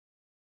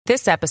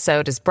This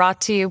episode is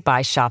brought to you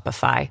by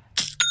Shopify.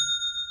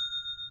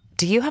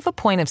 Do you have a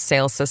point of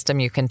sale system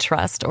you can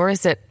trust, or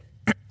is it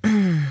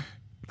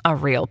a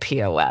real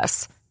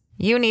POS?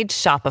 You need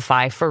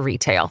Shopify for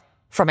retail.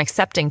 From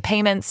accepting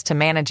payments to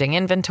managing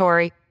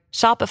inventory,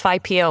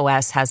 Shopify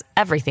POS has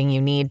everything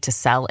you need to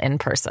sell in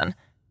person.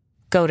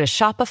 Go to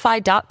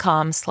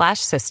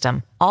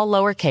shopify.com/system, all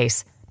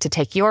lowercase, to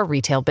take your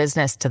retail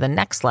business to the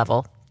next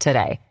level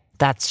today.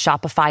 That's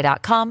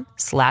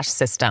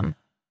shopify.com/system.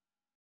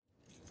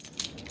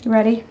 You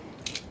ready?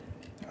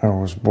 I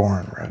was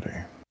born ready.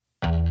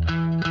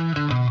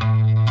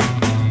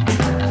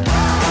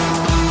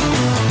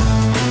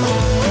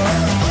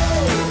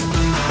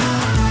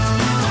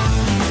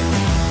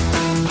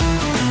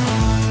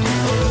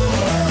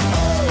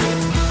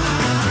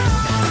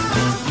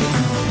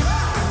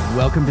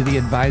 Welcome to the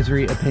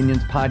Advisory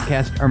Opinions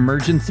Podcast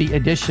Emergency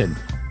Edition.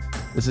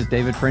 This is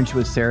David French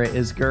with Sarah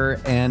Isgur,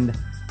 and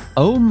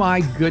oh my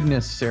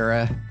goodness,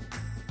 Sarah,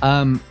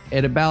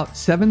 at about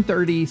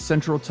 7:30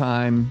 Central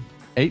Time,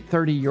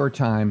 8:30 your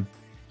time,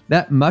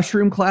 that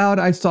mushroom cloud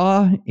I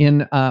saw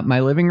in my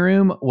living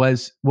room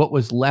was what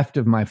was left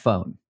of my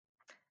phone.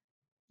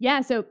 Yeah,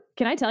 so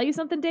can I tell you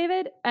something,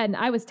 David? And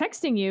I was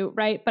texting you,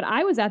 right? But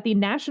I was at the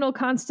National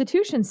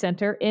Constitution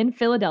Center in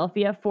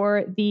Philadelphia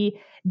for the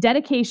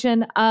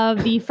dedication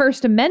of the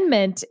First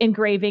Amendment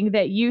engraving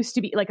that used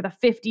to be like the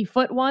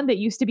 50-foot one that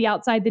used to be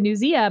outside the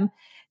museum.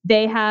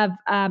 They have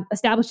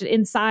established it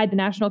inside the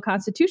National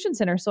Constitution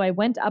Center. So I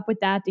went up with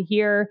that to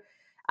hear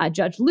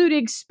Judge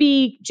Ludig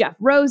speak, Jeff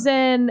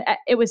Rosen.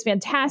 It was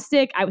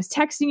fantastic. I was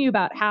texting you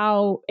about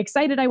how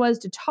excited I was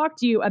to talk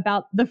to you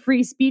about the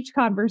free speech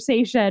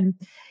conversation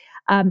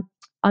on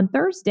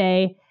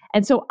Thursday.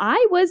 And so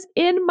I was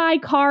in my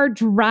car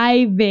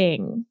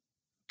driving.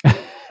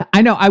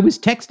 I know. I was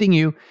texting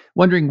you,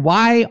 wondering,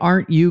 why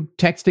aren't you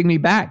texting me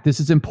back? This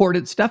is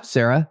important stuff,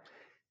 Sarah.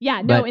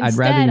 Yeah, no, but I'd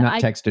rather you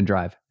not text and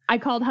drive. I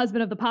called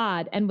husband of the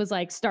pod and was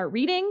like, start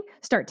reading,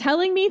 start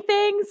telling me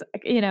things,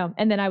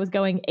 and then I was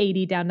going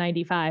 80 down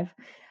 95.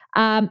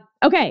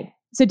 Okay.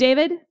 So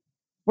David,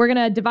 we're going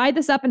to divide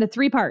this up into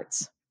 3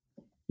 parts.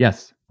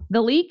 Yes.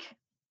 The leak,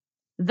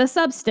 the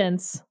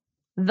substance,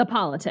 the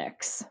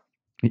politics.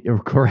 You're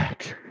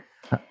correct.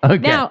 Okay.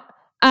 Now,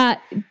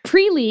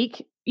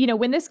 pre-leak,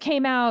 when this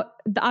came out,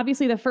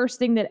 obviously the first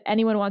thing that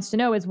anyone wants to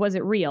know is, was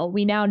it real?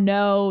 We now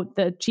know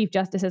the Chief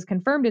Justice has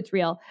confirmed it's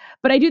real.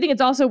 But I do think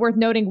it's also worth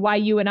noting why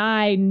you and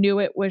I knew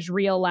it was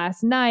real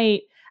last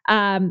night.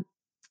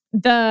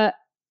 The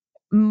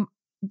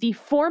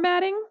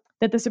formatting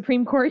that the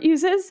Supreme Court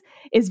uses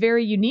is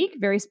very unique,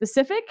 very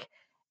specific,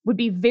 would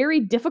be very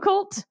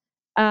difficult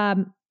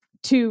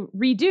to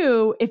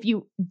redo if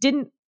you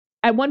didn't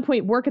at one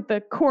point work at the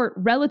court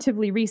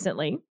relatively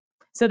recently.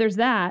 So there's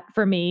that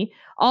for me.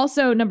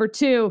 Also, number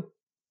 2,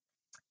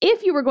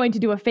 if you were going to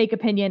do a fake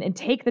opinion and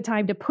take the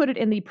time to put it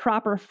in the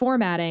proper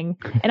formatting,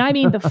 and I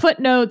mean the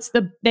footnotes,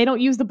 they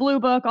don't use the blue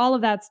book, all of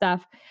that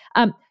stuff,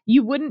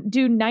 you wouldn't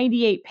do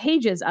 98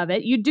 pages of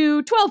it. You'd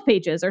do 12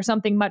 pages or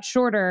something much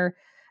shorter.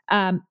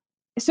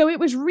 So it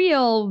was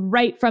real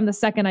right from the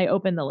second I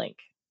opened the link.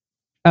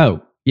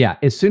 Oh, yeah.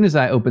 As soon as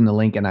I opened the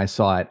link and I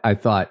saw it, I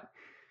thought,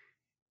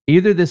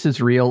 either this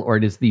is real or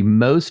it is the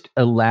most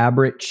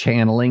elaborate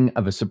channeling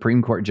of a Supreme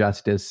Court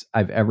justice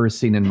I've ever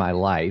seen in my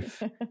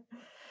life.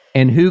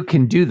 And who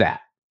can do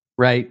that,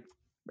 right?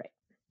 Right.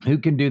 Who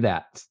can do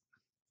that?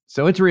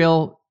 So it's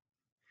real.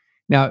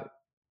 Now,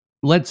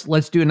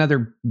 let's do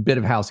another bit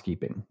of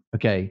housekeeping.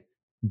 Okay.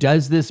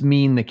 Does this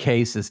mean the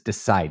case is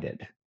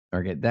decided?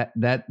 Okay.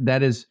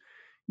 That is,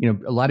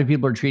 a lot of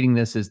people are treating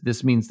this as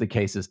this means the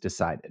case is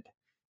decided.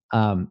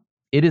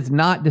 It is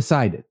not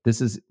decided.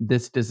 This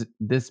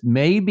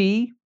may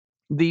be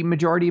the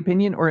majority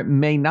opinion, or it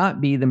may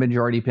not be the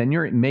majority opinion,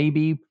 or it may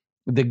be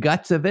the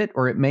guts of it,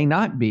 or it may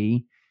not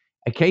be.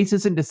 A case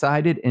isn't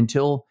decided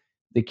until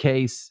the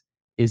case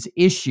is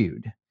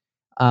issued.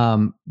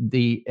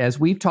 As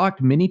we've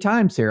talked many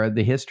times, Sarah,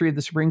 the history of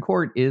the Supreme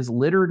Court is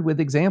littered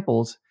with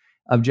examples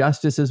of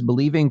justices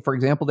believing, for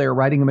example, they are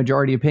writing a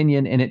majority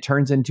opinion and it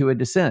turns into a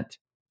dissent.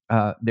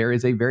 There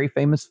is a very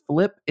famous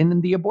flip in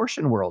the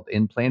abortion world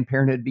in Planned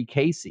Parenthood v.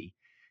 Casey,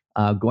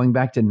 going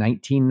back to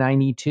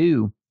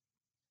 1992.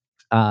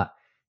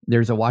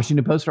 There's a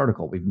Washington Post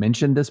article. We've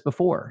mentioned this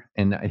before,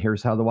 and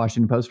here's how the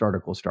Washington Post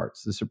article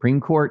starts. The Supreme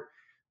Court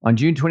on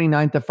June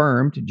 29th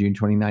affirmed, June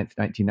 29th,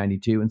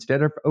 1992,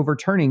 instead of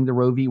overturning the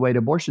Roe v. Wade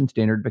abortion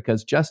standard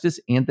because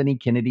Justice Anthony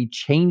Kennedy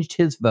changed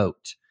his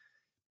vote.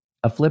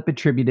 A flip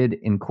attributed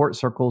in court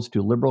circles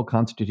to liberal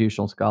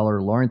constitutional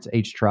scholar Lawrence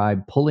H.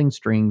 Tribe pulling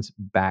strings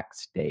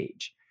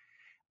backstage.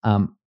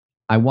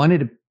 I wanted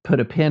to put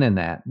a pin in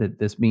that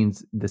this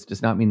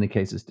does not mean the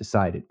case is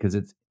decided, because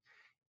it's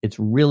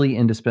really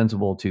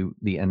indispensable to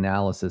the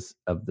analysis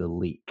of the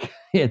leak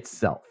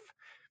itself.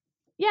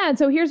 Yeah, and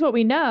so here's what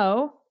we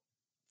know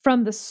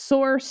from the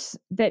source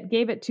that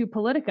gave it to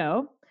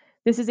Politico.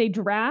 This is a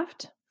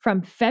draft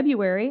from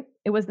February.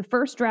 It was the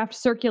first draft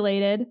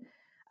circulated.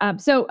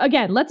 So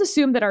again, let's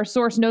assume that our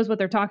source knows what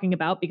they're talking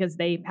about because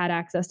they had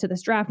access to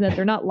this draft and that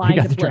they're not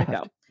lying to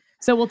Politico.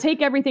 So we'll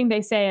take everything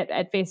they say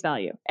at face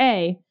value.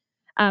 A,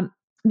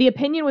 the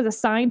opinion was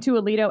assigned to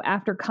Alito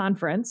after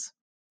conference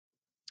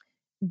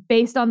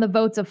based on the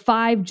votes of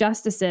 5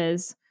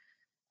 justices,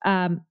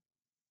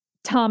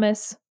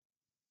 Thomas,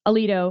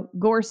 Alito,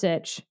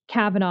 Gorsuch,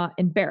 Kavanaugh,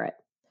 and Barrett.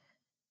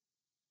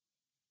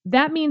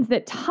 That means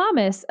that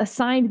Thomas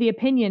assigned the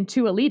opinion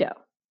to Alito,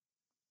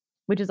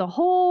 which is a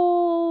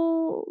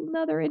whole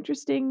another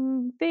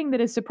interesting thing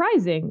that is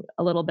surprising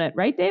a little bit,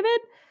 right, David?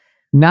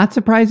 Not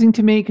surprising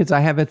to me, because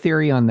I have a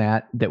theory on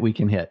that we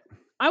can hit.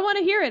 I want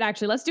to hear it,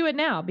 actually. Let's do it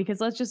now, because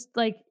let's just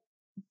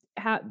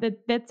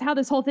that's how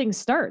this whole thing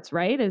starts,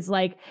 right? Is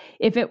like,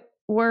 if it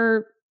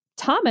were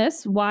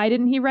Thomas, why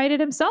didn't he write it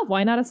himself?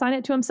 Why not assign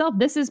it to himself?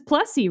 This is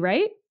Plessy,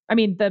 right? I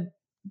mean, the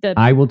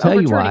I will tell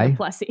you why.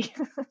 Plessy.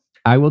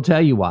 I will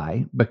tell you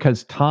why,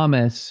 because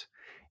Thomas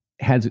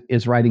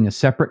is writing a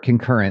separate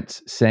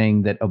concurrence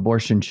saying that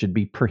abortion should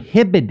be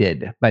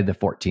prohibited by the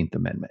 14th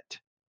Amendment.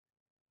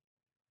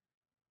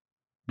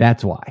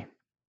 That's why.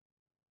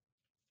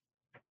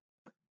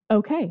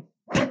 Okay.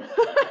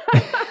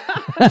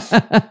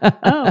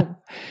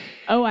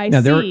 I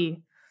now, see.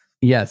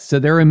 Yes. So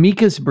there are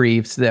amicus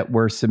briefs that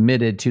were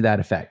submitted to that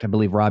effect. I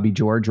believe Robbie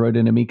George wrote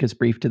an amicus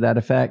brief to that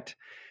effect.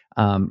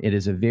 It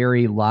is a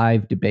very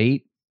live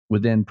debate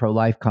within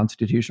pro-life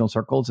constitutional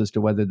circles as to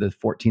whether the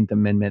 14th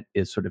Amendment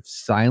is sort of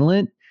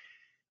silent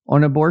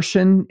on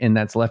abortion and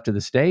that's left to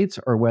the states,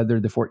 or whether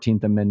the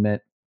 14th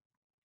Amendment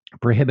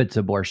prohibits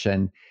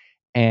abortion.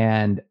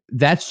 And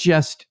that's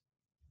just,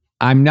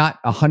 I'm not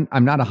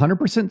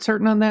 100%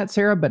 certain on that,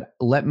 Sarah, but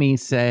let me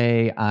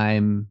say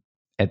I'm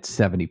at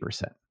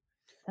 70%.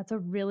 That's a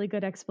really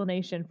good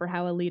explanation for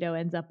how Alito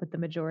ends up with the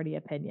majority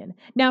opinion.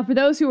 Now, for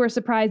those who are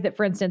surprised that,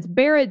 for instance,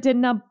 Barrett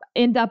didn't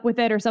end up with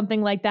it or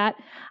something like that,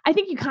 I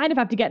think you kind of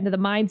have to get into the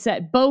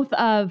mindset both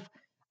of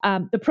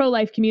the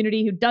pro-life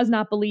community who does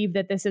not believe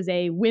that this is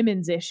a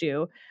women's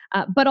issue,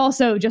 but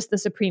also just the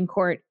Supreme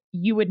Court.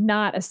 You would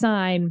not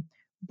assign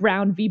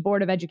Brown v.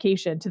 Board of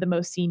Education to the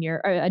most senior,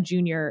 or a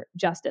junior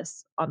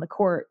justice on the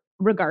court,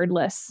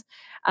 regardless.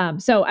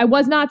 So I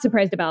was not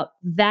surprised about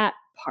that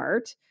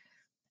part.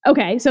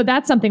 Okay, so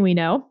that's something we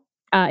know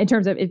in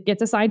terms of it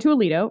gets assigned to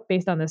Alito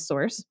based on this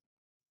source.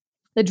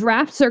 The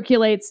draft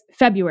circulates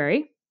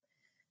February.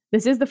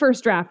 This is the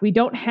first draft. We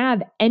don't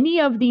have any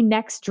of the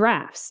next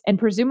drafts, and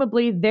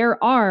presumably there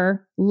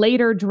are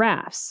later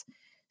drafts.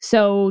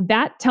 So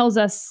that tells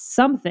us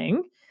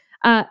something.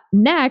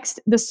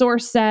 Next, the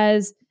source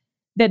says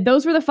that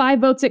those were the 5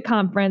 votes at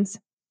conference,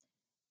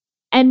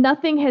 and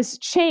nothing has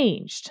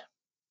changed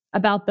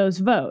about those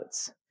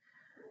votes.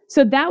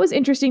 So that was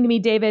interesting to me,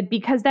 David,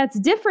 because that's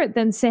different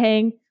than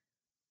saying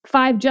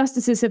 5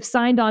 justices have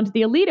signed on to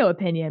the Alito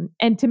opinion.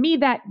 And to me,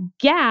 that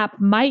gap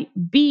might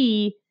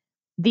be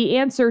the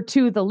answer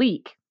to the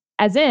leak,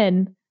 as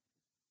in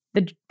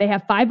they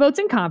have 5 votes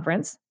in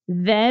conference,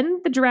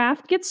 then the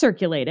draft gets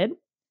circulated.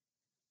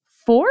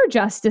 4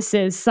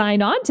 justices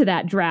sign on to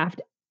that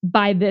draft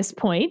by this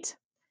point,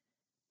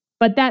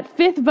 but that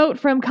 5th vote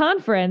from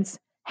conference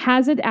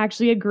hasn't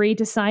actually agreed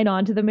to sign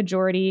on to the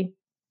majority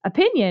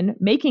opinion,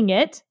 making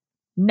it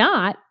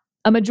not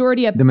a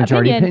majority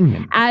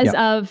opinion as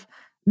of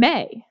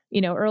May,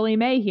 early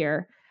May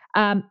here.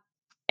 And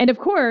of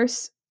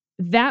course,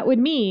 that would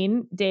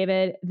mean,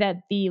 David,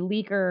 that the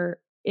leaker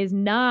is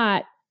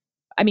not,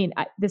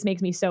 this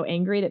makes me so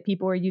angry that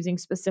people are using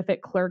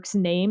specific clerks'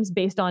 names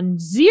based on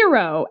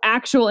 0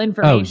 actual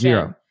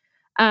information.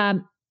 Oh,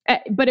 0.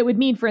 But it would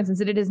mean, for instance,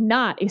 that it is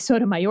not a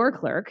Sotomayor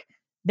clerk,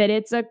 that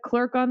it's a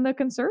clerk on the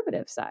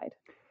conservative side.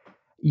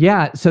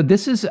 Yeah, so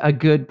this is a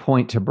good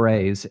point to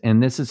braise,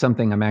 and this is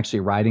something I'm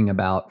actually writing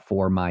about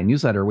for my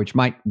newsletter, which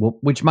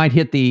might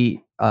hit the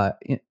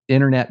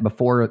internet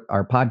before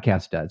our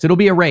podcast does. It'll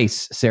be a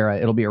race, Sarah.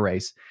 It'll be a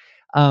race.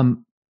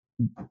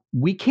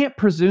 We can't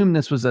presume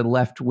this was a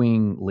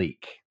left-wing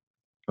leak,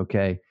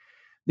 okay?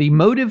 The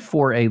motive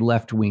for a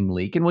left-wing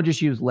leak, and we'll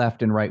just use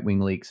left and right-wing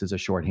leaks as a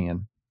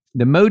shorthand.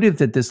 The motive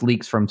that this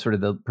leaks from sort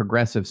of the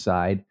progressive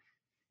side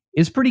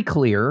is pretty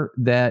clear,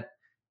 that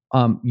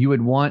you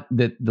would want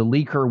that the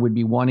leaker would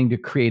be wanting to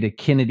create a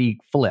Kennedy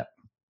flip,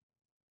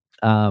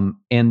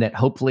 and that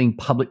hopefully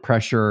public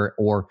pressure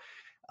or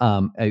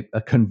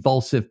a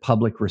convulsive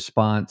public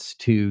response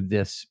to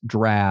this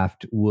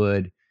draft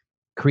would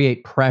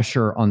create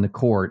pressure on the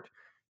court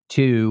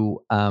to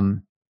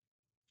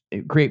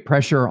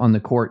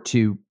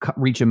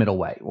reach a middle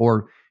way,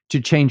 or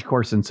to change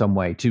course in some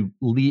way, to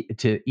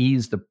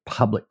ease the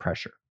public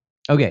pressure.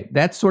 Okay,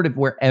 that's sort of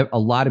where a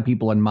lot of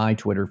people in my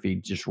Twitter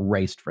feed just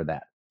raced for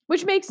that.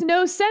 Which makes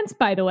no sense,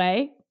 by the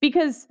way,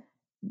 because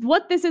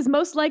what this is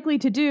most likely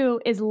to do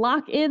is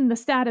lock in the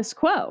status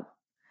quo.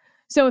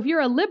 So if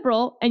you're a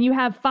liberal and you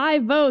have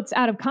 5 votes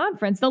out of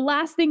conference, the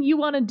last thing you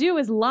want to do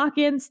is lock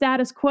in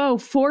status quo,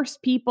 force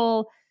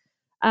people,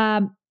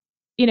 to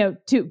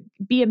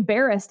be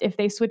embarrassed if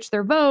they switch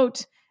their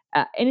vote,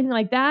 anything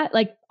like that.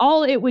 Like,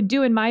 all it would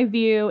do, in my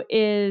view,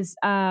 is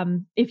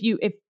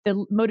if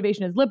the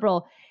motivation is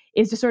liberal,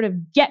 is to sort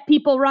of get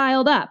people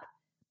riled up.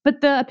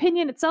 But the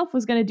opinion itself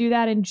was going to do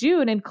that in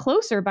June, and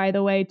closer, by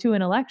the way, to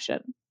an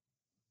election.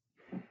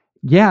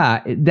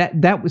 Yeah,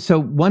 that was,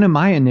 so one of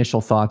my initial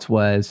thoughts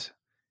was,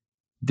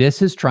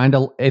 this is trying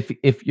to,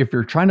 if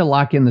you're trying to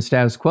lock in the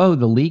status quo,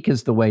 the leak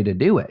is the way to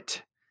do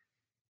it.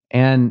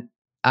 And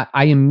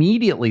I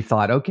immediately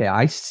thought, okay,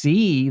 I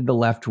see the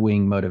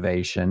left-wing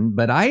motivation,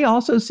 but I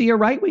also see a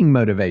right-wing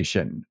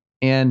motivation.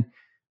 And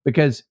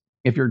because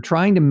if you're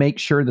trying to make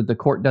sure that the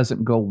court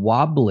doesn't go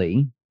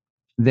wobbly,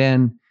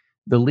 then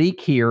the leak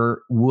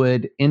here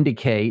would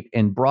indicate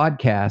and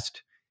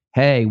broadcast,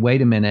 hey,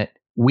 wait a minute,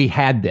 we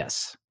had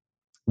this,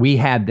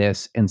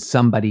 and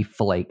somebody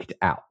flaked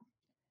out.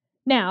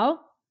 Now,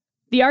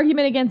 the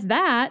argument against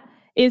that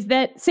is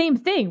that same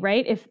thing,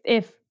 right?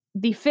 If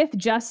the fifth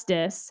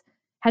justice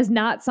has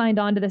not signed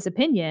on to this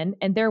opinion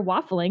and they're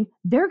waffling,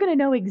 they're going to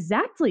know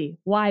exactly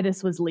why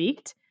this was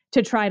leaked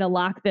to try to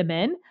lock them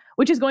in,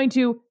 which is going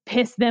to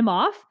piss them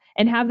off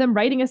and have them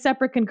writing a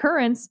separate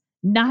concurrence,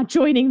 not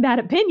joining that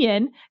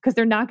opinion, because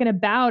they're not going to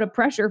bow to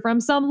pressure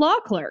from some law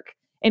clerk,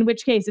 in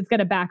which case it's going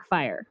to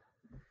backfire.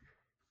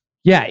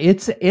 Yeah,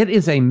 it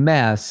is a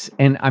mess.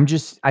 And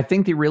I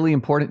think the really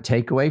important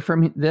takeaway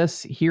from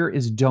this here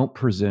is don't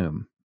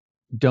presume.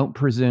 Don't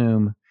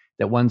presume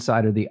that one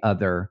side or the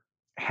other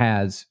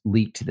has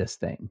leaked this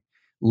thing.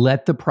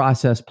 Let the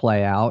process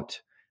play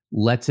out.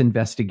 Let's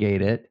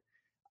investigate it.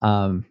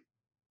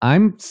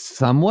 I'm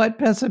somewhat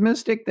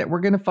pessimistic that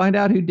we're going to find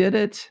out who did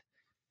it.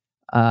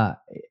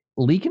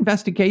 Leak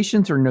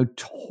investigations are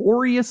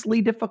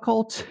notoriously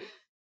difficult.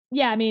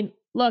 Yeah, I mean,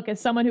 look,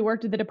 as someone who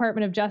worked at the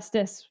Department of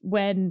Justice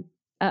when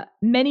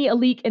many a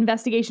leak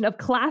investigation of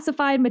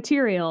classified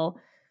material,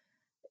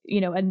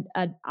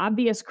 an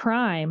obvious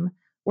crime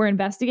were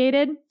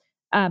investigated,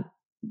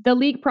 the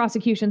leak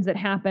prosecutions that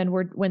happened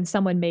were when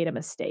someone made a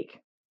mistake,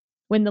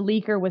 when the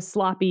leaker was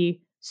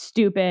sloppy,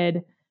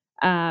 stupid.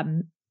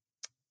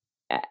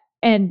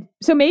 And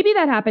so maybe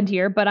that happened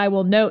here, but I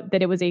will note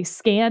that it was a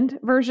scanned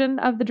version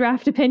of the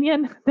draft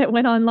opinion that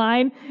went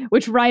online,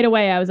 which right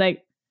away I was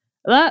like,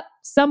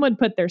 someone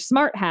put their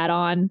smart hat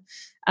on.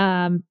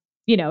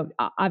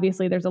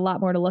 Obviously there's a lot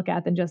more to look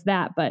at than just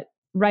that, but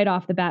right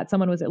off the bat,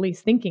 someone was at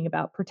least thinking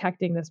about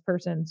protecting this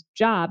person's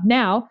job.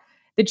 Now,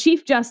 the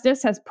Chief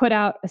Justice has put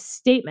out a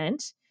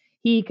statement.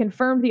 He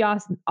confirmed the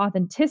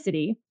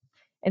authenticity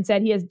and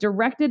said he has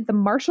directed the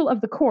Marshal of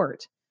the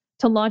Court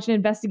to launch an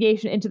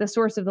investigation into the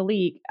source of the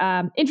leak.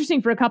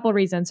 Interesting for a couple of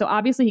reasons. So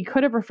obviously he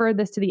could have referred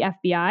this to the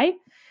FBI.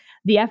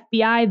 The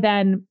FBI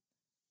then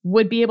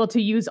would be able to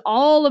use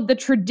all of the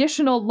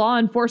traditional law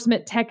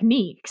enforcement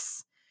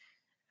techniques,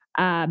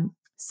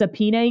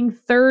 subpoenaing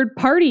third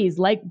parties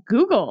like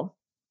Google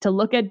to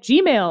look at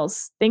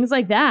Gmails, things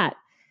like that.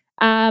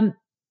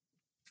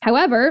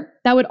 However,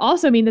 that would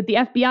also mean that the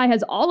FBI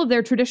has all of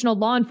their traditional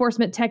law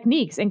enforcement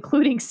techniques,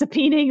 including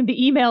subpoenaing the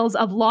emails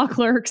of law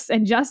clerks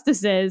and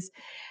justices,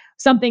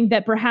 something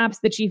that perhaps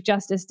the Chief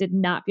Justice did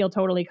not feel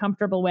totally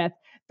comfortable with.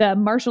 The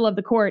Marshal of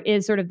the Court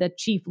is sort of the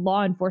chief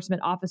law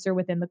enforcement officer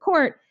within the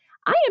court.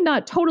 I am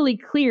not totally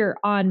clear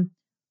on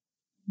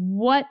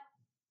what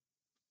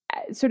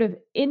sort of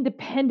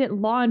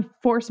independent law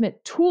enforcement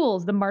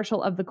tools the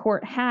Marshal of the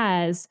Court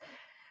has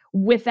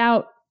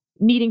without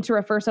needing to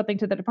refer something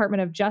to the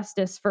Department of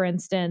Justice, for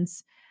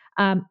instance.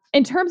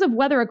 In terms of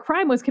whether a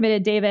crime was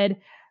committed, David,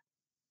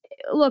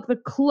 look, the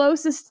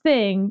closest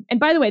thing, and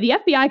by the way, the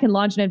FBI can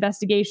launch an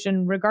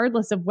investigation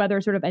regardless of whether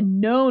sort of a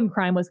known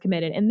crime was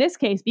committed. In this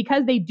case,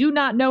 because they do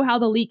not know how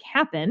the leak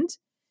happened,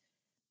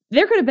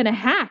 there could have been a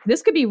hack.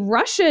 This could be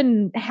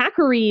Russian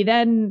hackery,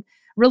 then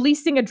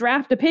releasing a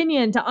draft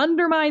opinion to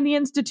undermine the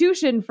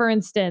institution, for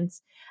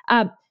instance.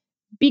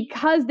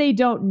 Because they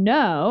don't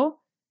know,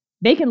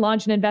 they can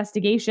launch an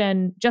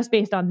investigation just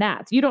based on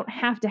that. So you don't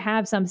have to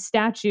have some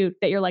statute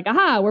that you're like,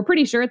 aha, we're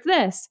pretty sure it's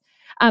this.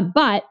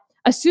 But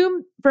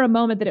assume for a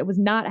moment that it was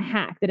not a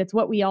hack, that it's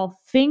what we all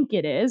think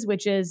it is,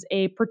 which is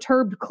a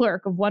perturbed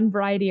clerk of one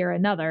variety or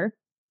another.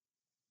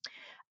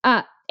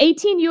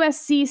 18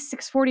 U.S.C.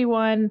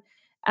 641,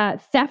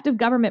 theft of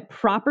government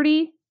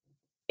property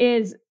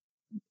is,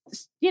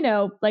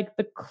 like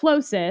the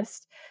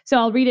closest. So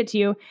I'll read it to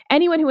you.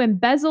 Anyone who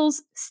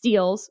embezzles,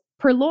 steals,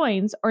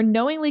 purloins, or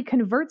knowingly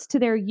converts to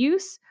their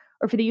use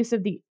or for the use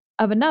of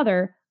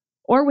another,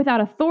 or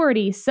without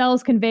authority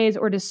sells, conveys,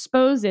 or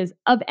disposes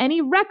of any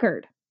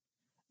record,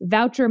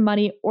 voucher,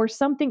 money, or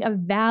something of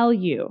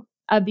value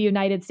of the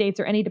United States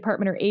or any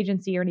department or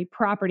agency or any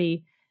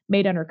property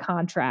made under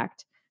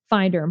contract,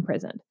 fined or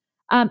imprisoned.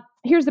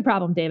 Here's the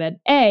problem, David.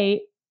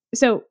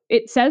 So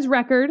it says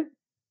record,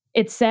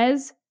 it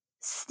says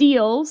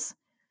steals,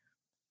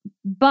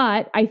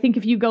 but I think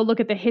if you go look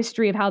at the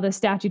history of how this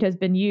statute has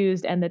been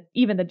used and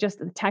just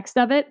the text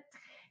of it,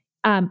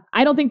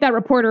 I don't think that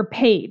reporter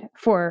paid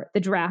for the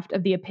draft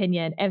of the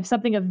opinion. And if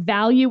something of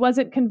value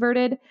wasn't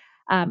converted,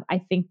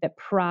 I think that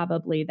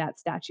probably that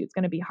statute's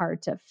going to be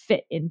hard to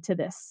fit into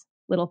this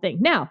little thing.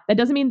 Now, that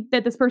doesn't mean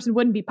that this person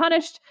wouldn't be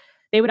punished.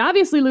 They would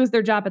obviously lose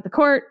their job at the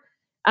court.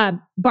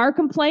 Bar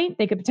complaint,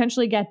 they could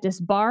potentially get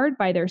disbarred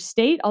by their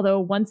state, although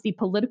once the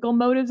political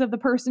motives of the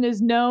person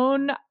is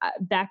known,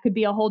 that could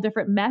be a whole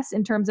different mess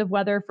in terms of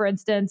whether, for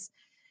instance,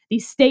 the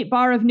State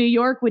Bar of New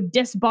York would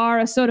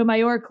disbar a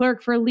Sotomayor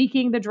clerk for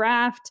leaking the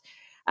draft.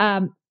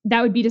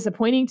 That would be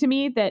disappointing to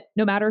me, that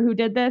no matter who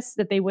did this,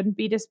 that they wouldn't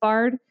be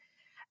disbarred.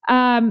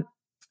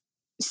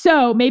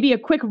 So maybe a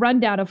quick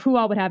rundown of who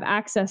all would have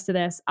access to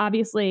this.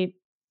 Obviously,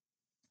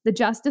 the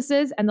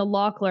justices and the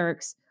law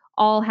clerks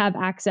all have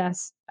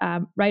access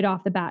right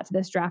off the bat to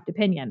this draft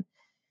opinion.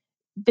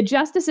 The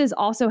justices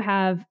also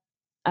have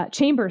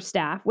chamber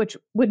staff, which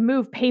would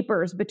move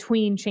papers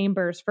between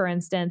chambers, for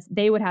instance.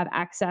 They would have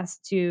access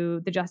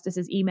to the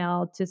justice's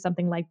email to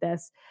something like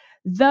this.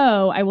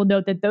 Though I will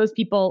note that those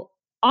people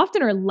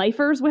often are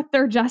lifers with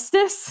their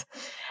justice.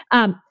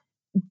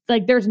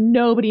 Like there's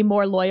nobody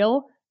more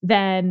loyal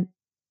than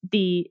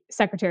the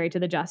secretary to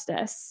the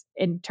justice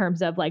in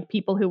terms of like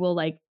people who will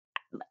like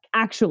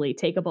actually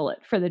take a bullet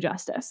for the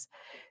justice.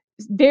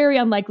 It's very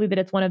unlikely that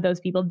it's one of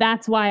those people.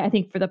 That's why I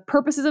think for the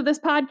purposes of this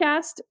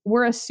podcast,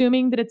 we're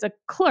assuming that it's a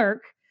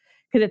clerk,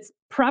 because it's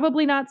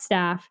probably not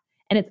staff,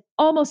 and it's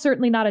almost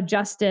certainly not a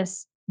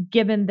justice,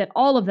 given that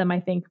all of them, I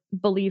think,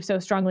 believe so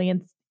strongly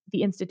in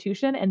the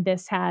institution. And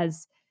this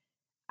has,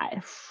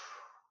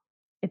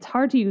 it's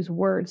hard to use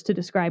words to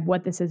describe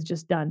what this has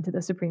just done to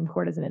the Supreme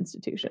Court as an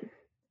institution.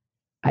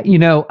 You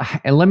know,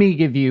 and let me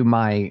give you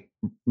my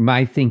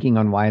thinking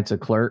on why it's a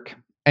clerk.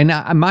 And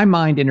my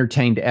mind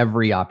entertained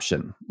every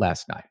option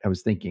last night. I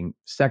was thinking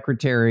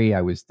secretary.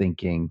 I was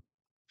thinking,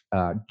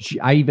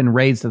 I even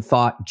raised the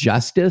thought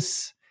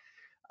justice,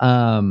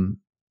 and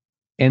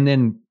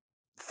then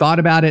thought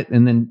about it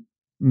and then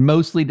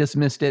mostly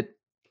dismissed it.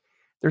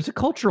 There's a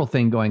cultural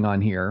thing going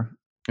on here,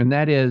 and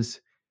that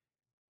is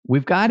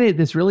we've got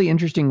this really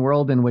interesting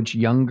world in which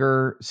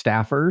younger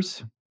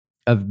staffers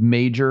of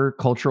major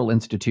cultural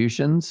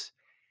institutions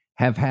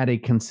have had a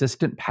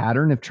consistent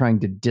pattern of trying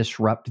to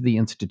disrupt the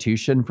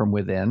institution from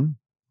within.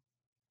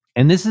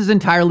 And this is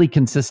entirely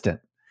consistent.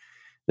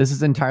 This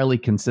is entirely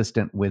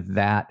consistent with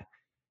that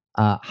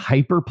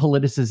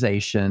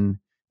hyper-politicization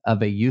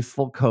of a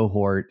youthful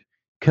cohort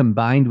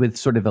combined with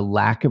sort of a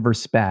lack of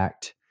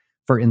respect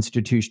for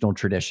institutional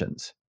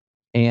traditions.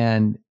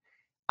 And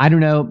I don't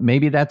know,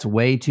 maybe that's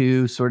way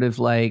too sort of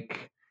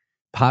like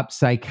pop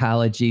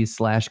psychology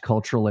 /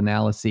 cultural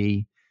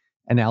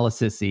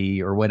analysis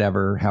or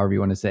whatever, however you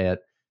want to say it.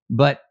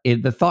 But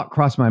the thought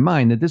crossed my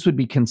mind that this would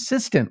be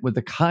consistent with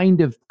the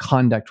kind of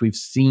conduct we've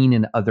seen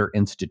in other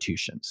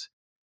institutions.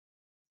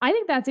 I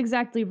think that's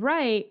exactly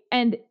right.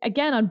 And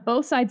again, on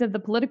both sides of the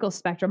political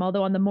spectrum,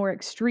 although on the more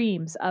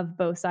extremes of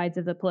both sides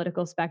of the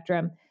political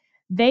spectrum,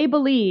 they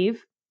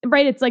believe,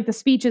 right, it's like the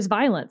speech is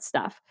violence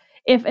stuff.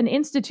 If an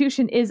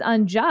institution is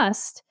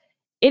unjust,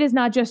 it is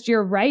not just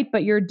your right,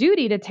 but your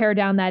duty to tear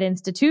down that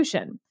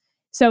institution.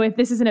 So if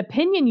this is an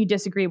opinion you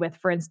disagree with,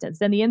 for instance,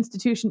 then the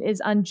institution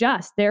is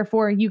unjust.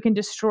 Therefore, you can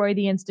destroy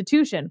the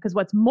institution, because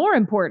what's more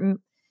important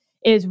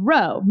is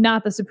Roe,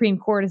 not the Supreme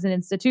Court as an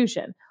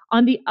institution.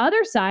 On the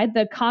other side,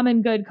 the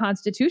common good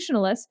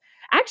constitutionalists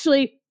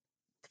actually,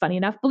 funny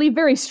enough, believe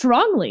very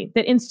strongly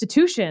that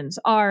institutions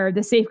are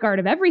the safeguard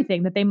of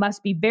everything, that they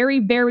must be very,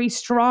 very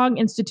strong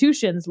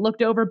institutions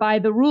looked over by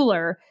the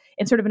ruler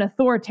in sort of an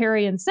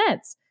authoritarian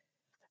sense.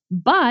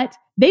 But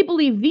they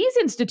believe these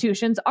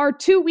institutions are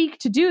too weak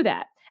to do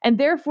that. And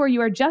therefore,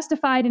 you are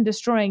justified in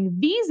destroying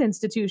these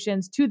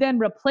institutions to then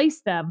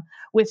replace them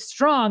with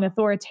strong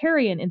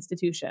authoritarian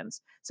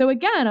institutions. So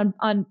again,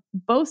 on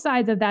both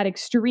sides of that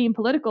extreme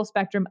political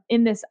spectrum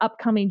in this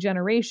upcoming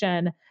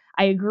generation,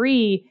 I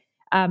agree,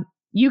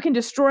 you can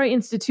destroy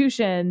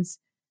institutions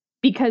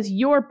because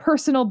your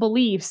personal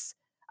beliefs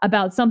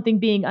about something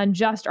being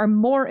unjust are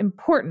more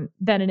important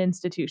than an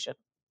institution.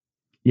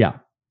 Yeah.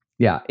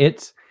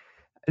 It's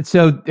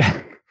so,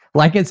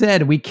 like I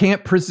said, we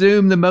can't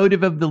presume the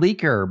motive of the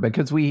leaker,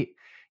 because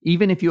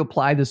even if you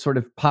apply this sort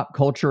of pop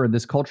culture or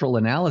this cultural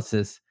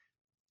analysis,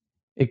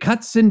 it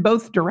cuts in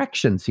both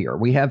directions here.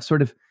 We have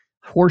sort of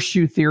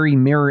horseshoe theory,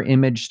 mirror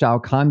image style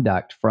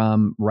conduct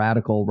from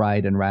radical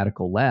right and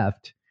radical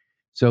left.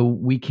 So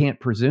we can't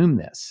presume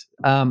this.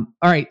 All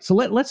right. So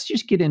let's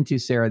just get into,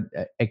 Sarah,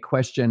 a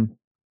question.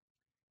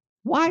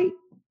 Why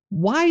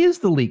is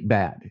the leak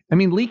bad? I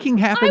mean, leaking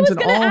happens in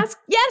all...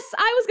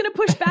 I was going to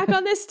push back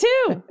on this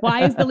too.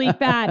 Why is the leak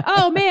bad?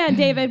 Oh man,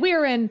 David, we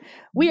are in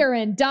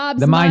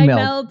Dobbs mind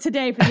meld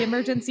today for the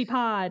emergency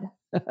pod.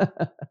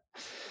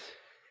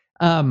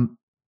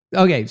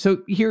 Okay,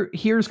 so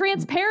here's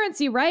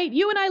transparency, right?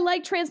 You and I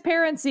like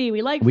transparency.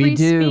 We like free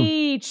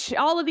speech.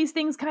 All of these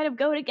things kind of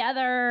go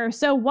together.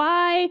 So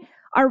why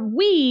are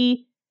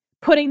we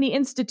putting the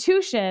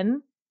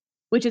institution,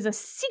 which is a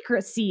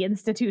secrecy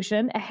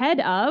institution, ahead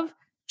of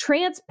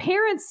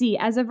transparency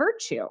as a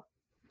virtue?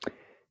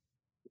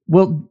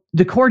 Well,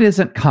 the court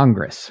isn't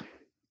Congress,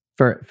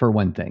 for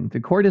one thing. The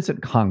court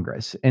isn't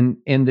Congress, and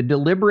the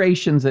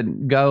deliberations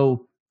that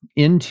go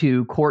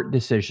into court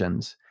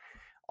decisions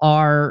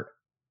are.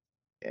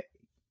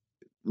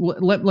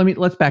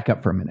 Let's back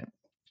up for a minute.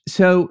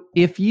 So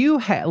if you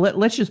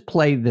let's just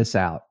play this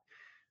out.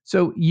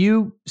 So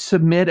you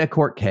submit a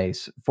court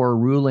case for a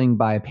ruling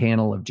by a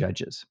panel of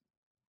judges.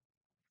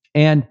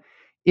 And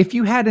if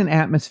you had an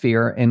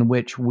atmosphere in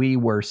which we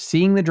were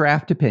seeing the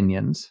draft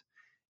opinions,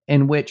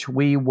 in which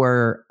we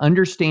were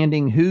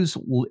understanding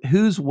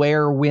who's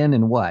where, when,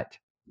 and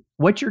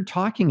what you're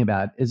talking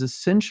about is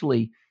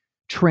essentially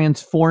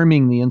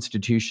transforming the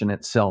institution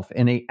itself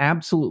in a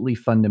absolutely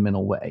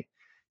fundamental way,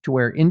 to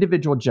where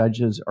individual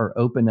judges are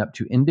open up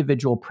to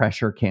individual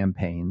pressure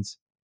campaigns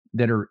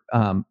that are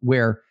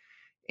where,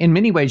 in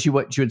many ways,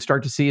 what you would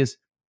start to see is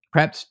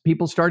perhaps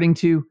people starting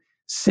to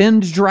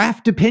send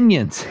draft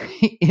opinions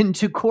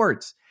into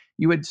courts.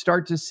 You would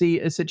start to see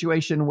a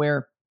situation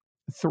where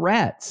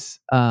threats,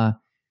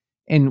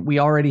 and we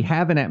already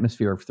have an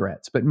atmosphere of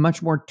threats, but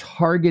much more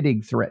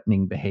targeted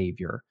threatening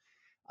behavior.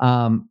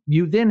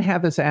 You then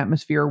have this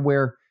atmosphere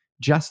where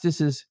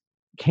justices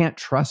can't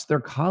trust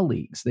their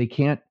colleagues. They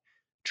can't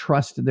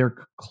trust their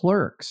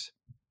clerks.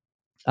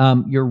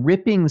 You're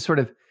ripping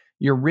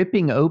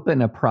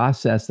open a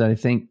process that I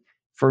think,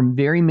 for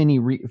very many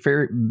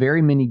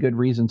good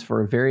reasons,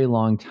 for a very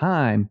long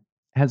time,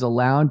 has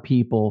allowed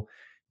people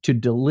to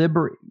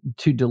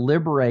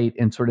deliberate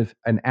in sort of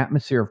an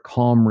atmosphere of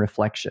calm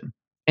reflection.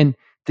 And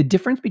the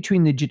difference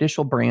between the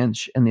judicial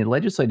branch and the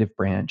legislative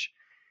branch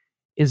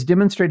is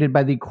demonstrated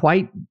by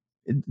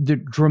the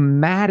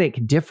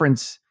dramatic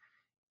difference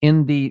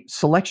in the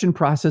selection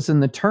process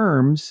and the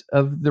terms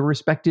of the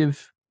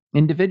respective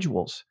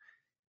individuals.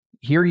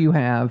 Here you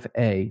have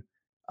a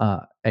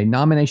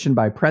nomination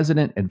by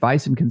president,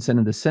 advice and consent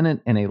of the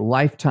Senate, and a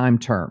lifetime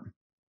term.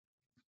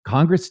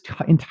 Congress,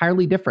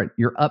 entirely different.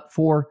 You're up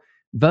for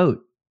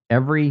vote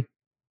every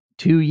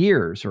 2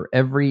 years or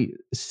every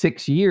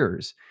 6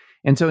 years.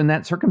 And so in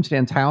that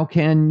circumstance, how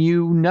can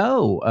you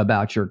know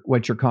about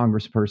what your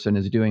congressperson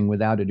is doing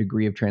without a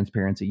degree of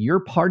transparency? You're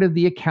part of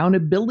the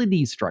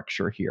accountability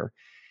structure here.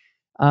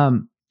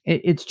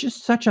 It's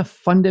just such a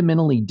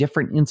fundamentally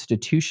different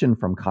institution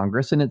from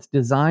Congress, and it's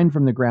designed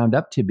from the ground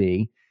up to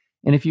be.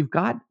 And if you've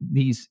got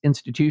these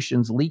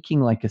institutions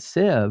leaking like a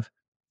sieve,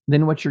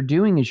 then what you're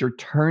doing is you're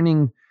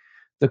turning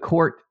the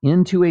court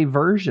into a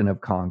version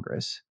of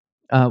Congress,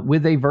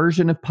 with a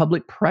version of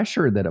public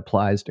pressure that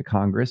applies to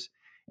Congress,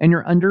 and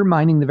you're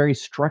undermining the very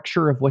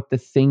structure of what the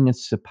thing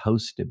is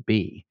supposed to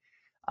be.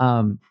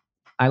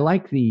 I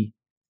like the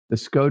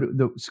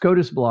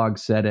SCOTUS blog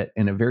said it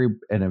in a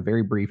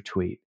very brief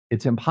tweet.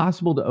 It's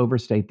impossible to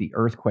overstate the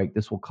earthquake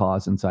this will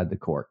cause inside the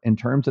court. In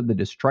terms of the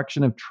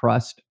destruction of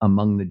trust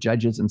among the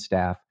judges and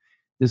staff,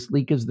 this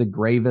leak is the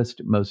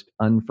gravest, most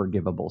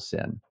unforgivable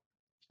sin.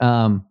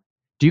 Do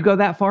you go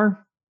that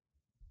far?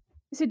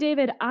 So,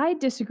 David, I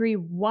disagree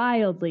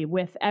wildly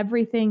with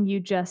everything you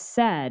just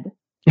said.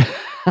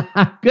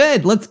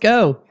 Good, let's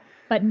go.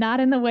 But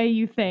not in the way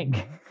you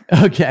think.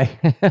 Okay.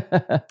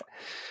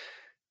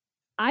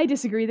 I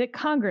disagree that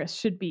Congress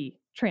should be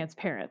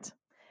transparent.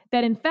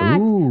 That in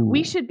fact,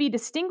 we should be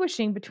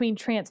distinguishing between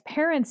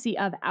transparency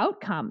of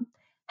outcome,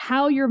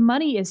 how your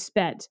money is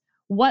spent,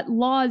 what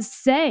laws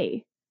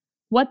say,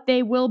 what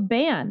they will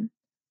ban,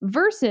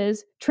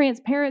 versus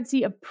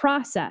transparency of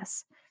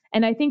process.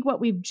 And I think what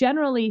we've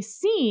generally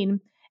seen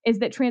is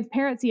that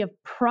transparency of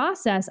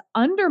process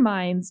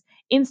undermines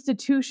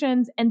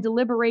institutions and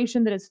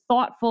deliberation that is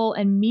thoughtful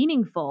and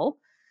meaningful.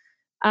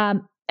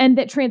 And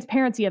that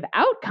transparency of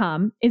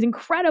outcome is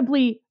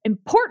incredibly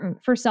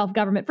important for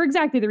self-government for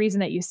exactly the reason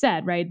that you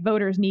said, right?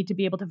 Voters need to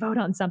be able to vote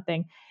on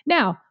something.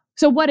 Now,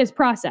 so what is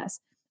process?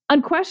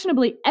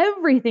 Unquestionably,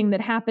 everything that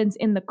happens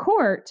in the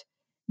court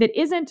that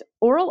isn't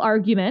oral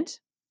argument,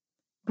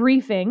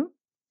 briefing,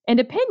 and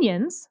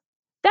opinions,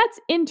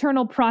 that's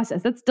internal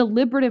process. That's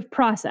deliberative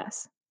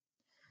process.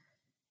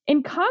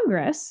 In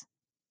Congress,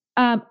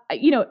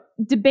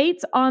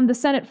 debates on the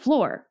Senate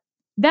floor,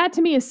 that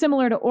to me is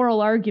similar to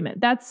oral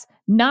argument. That's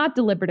not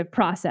deliberative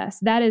process.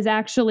 That is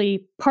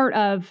actually part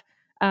of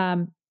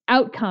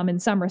outcome in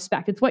some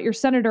respect. It's what your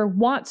senator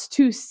wants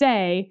to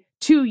say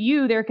to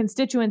you, their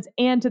constituents,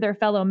 and to their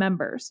fellow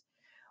members.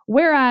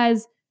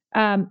 Whereas,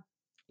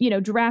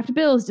 draft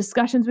bills,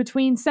 discussions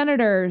between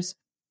senators,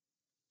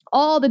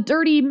 all the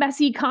dirty,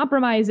 messy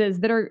compromises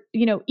that are,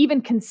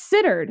 even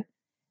considered,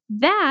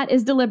 that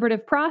is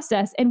deliberative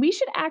process. And we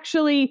should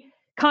actually,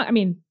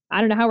 I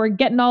don't know how we're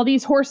getting all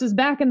these horses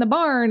back in the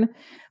barn,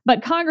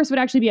 but Congress would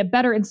actually be a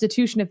better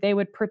institution if they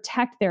would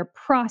protect their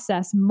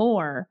process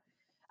more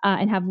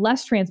and have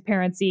less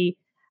transparency.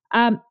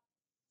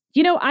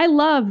 I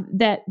love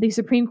that the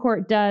Supreme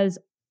Court does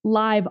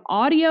live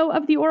audio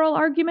of the oral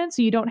argument,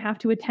 so you don't have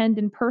to attend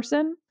in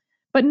person,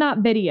 but not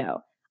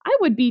video. I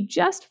would be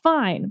just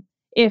fine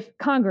if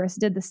Congress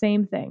did the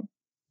same thing.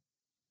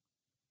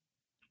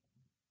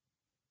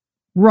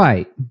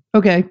 Right.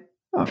 Okay.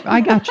 Oh,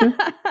 I got you.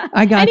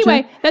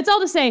 Anyway, that's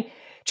all to say,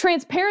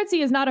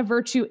 transparency is not a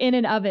virtue in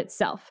and of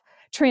itself.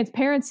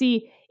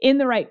 Transparency in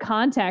the right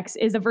context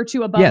is a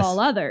virtue above all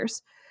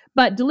others.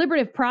 But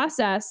deliberative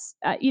process,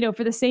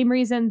 for the same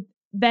reason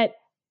that,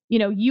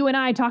 you and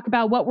I talk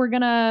about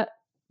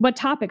what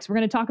topics we're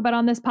going to talk about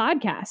on this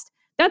podcast,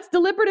 That's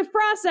deliberative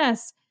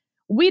process.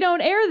 We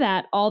don't air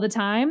that all the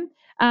time.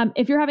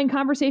 If you're having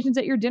conversations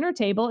at your dinner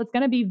table, it's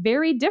going to be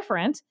very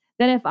different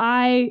than if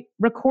I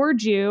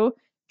record you,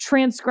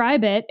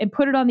 transcribe it, and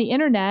put it on the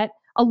internet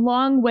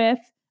along with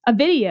a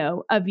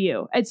video of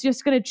you. It's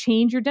just going to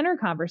change your dinner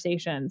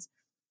conversations.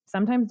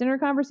 Sometimes dinner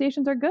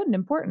conversations are good and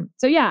important.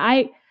 So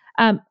yeah,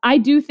 I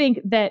do think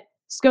that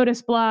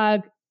SCOTUS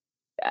blog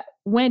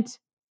went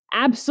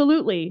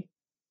absolutely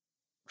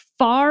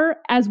far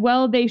as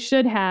well they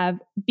should have,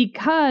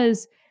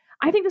 because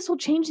I think this will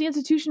change the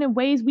institution in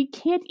ways we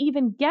can't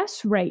even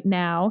guess right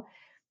now.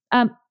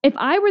 If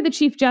I were the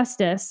Chief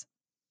Justice,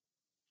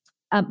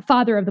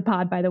 father of the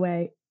pod, by the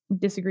way,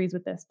 disagrees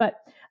with this, but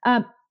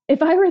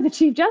if I were the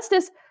Chief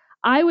Justice,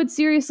 I would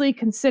seriously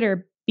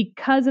consider,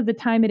 because of the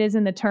time it is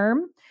in the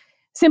term,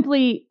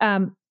 simply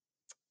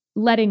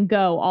letting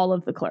go all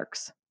of the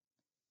clerks.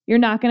 You're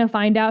not going to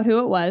find out who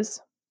it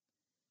was.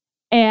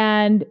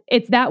 And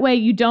it's that way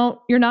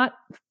you're not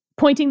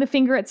pointing the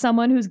finger at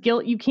someone whose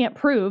guilt you can't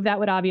prove. That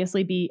would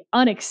obviously be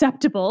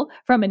unacceptable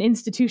from an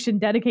institution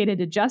dedicated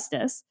to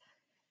justice.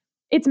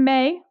 It's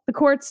May. The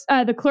clerks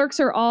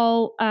are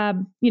all,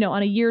 on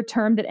a year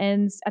term that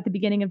ends at the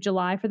beginning of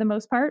July for the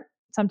most part,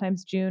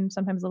 sometimes June,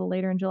 sometimes a little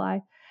later in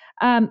July.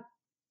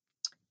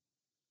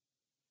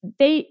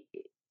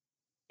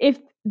 If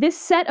this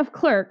set of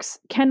clerks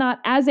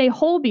cannot as a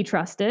whole be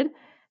trusted,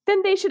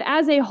 then they should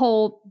as a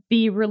whole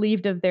be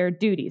relieved of their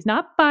duties.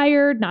 Not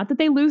fired, not that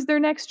they lose their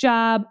next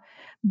job,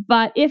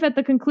 but if at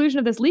the conclusion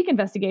of this leak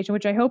investigation,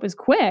 which I hope is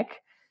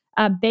quick,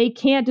 they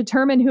can't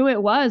determine who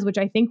it was, which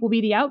I think will be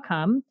the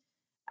outcome,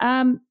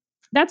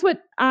 that's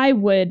what I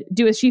would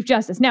do as Chief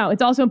Justice. Now,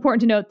 it's also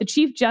important to note the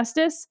Chief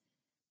Justice,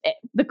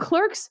 the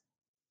clerks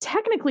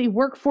technically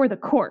work for the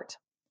court.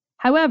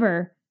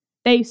 However,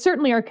 they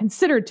certainly are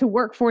considered to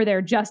work for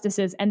their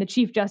justices, and the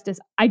Chief Justice,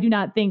 I do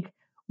not think,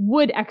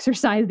 would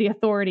exercise the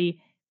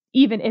authority,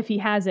 even if he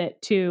has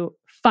it, to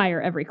fire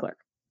every clerk.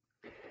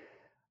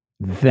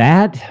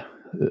 That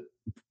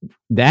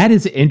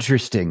is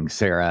interesting,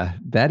 Sarah.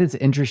 That is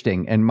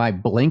interesting. And my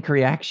blink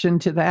reaction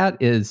to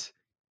that is,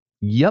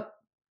 yep.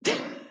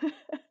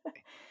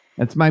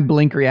 That's my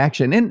blink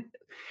reaction. And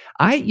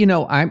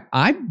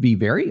I'd be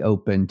very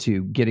open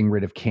to getting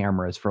rid of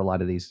cameras for a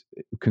lot of these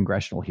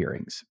congressional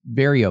hearings.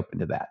 Very open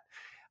to that.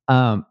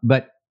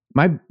 But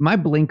my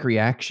blink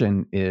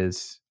reaction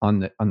is on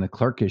the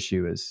clerk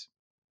issue is,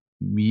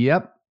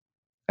 yep.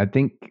 I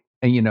think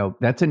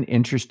that's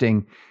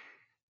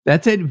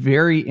a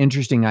very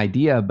interesting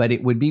idea, but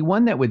it would be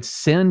one that would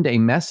send a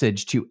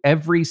message to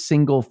every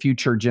single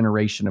future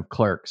generation of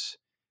clerks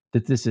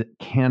that this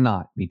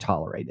cannot be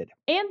tolerated.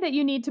 And that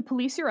you need to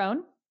police your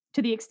own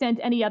to the extent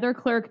any other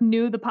clerk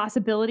knew the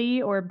possibility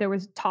or there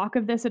was talk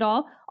of this at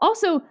all.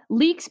 Also,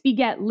 leaks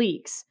beget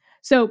leaks.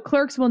 So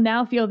clerks will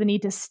now feel the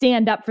need to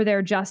stand up for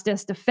their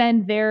justice,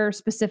 defend their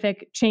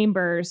specific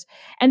chambers.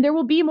 And there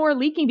will be more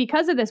leaking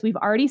because of this. We've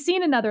already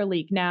seen another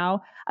leak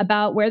now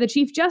about where the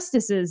Chief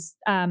Justice's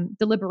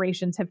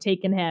deliberations have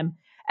taken him.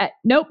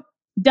 Nope,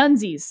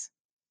 Dunsies.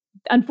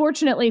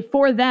 Unfortunately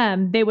for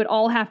them, they would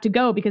all have to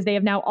go because they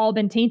have now all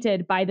been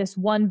tainted by this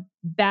one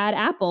bad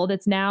apple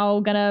that's now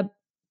going to,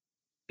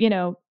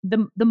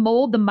 the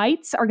mold, the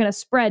mites are going to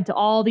spread to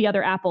all the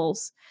other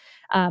apples,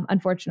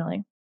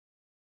 unfortunately.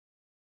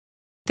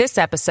 This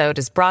episode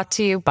is brought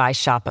to you by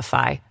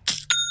Shopify.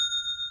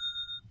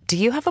 Do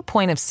you have a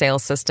point of sale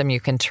system you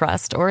can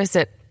trust, or is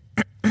it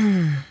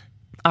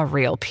a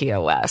real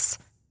POS?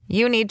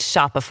 You need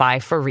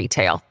Shopify for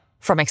retail.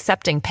 From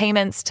accepting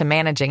payments to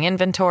managing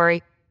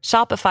inventory,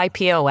 Shopify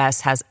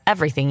POS has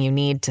everything you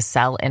need to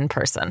sell in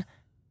person.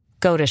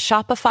 Go to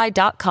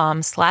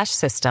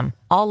shopify.com/system,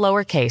 all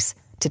lowercase,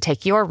 to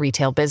take your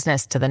retail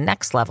business to the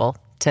next level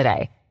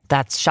today.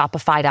 That's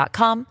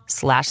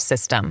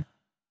shopify.com/system.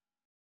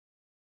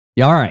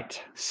 All right.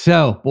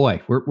 So,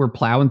 boy, we're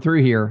plowing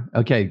through here.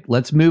 Okay,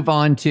 let's move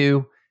on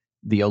to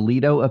the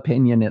Alito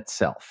opinion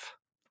itself.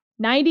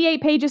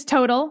 98 pages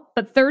total,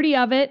 but 30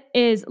 of it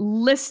is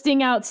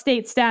listing out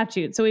state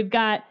statutes. So we've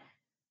got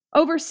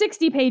over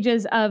 60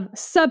 pages of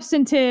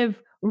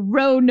substantive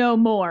row no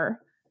more.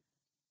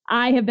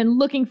 I have been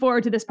looking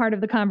forward to this part of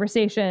the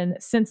conversation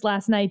since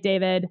last night,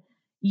 David.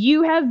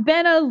 You have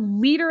been a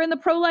leader in the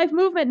pro-life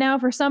movement now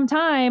for some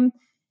time.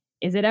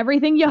 Is it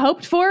everything you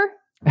hoped for?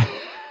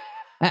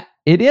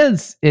 It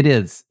is.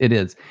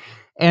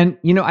 And,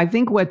 I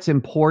think what's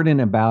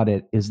important about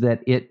it is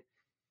that it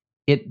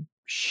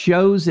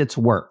shows its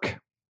work.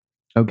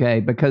 Okay.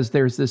 Because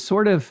there's this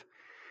sort of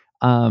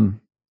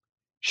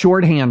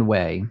shorthand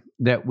way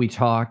that we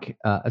talk,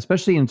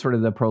 especially in sort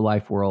of the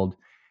pro-life world,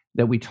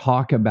 that we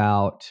talk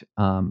about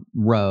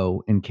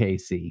Roe and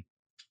Casey,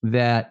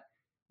 that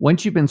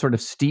once you've been sort of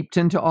steeped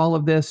into all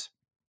of this,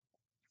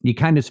 you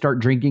kind of start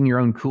drinking your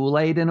own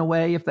Kool-Aid in a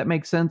way, if that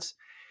makes sense.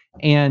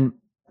 And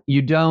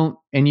you don't,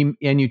 and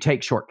you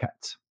take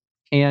shortcuts.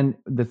 And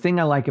the thing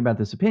I like about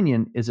this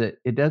opinion is that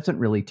it doesn't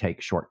really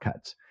take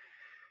shortcuts.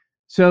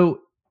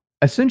 So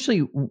essentially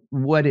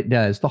what it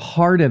does, the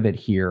heart of it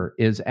here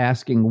is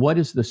asking, what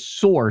is the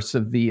source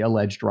of the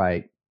alleged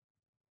right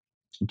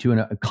to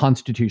a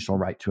constitutional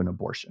right to an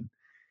abortion.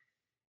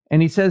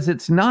 And he says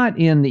it's not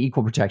in the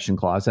Equal Protection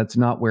Clause. That's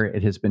not where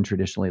it has been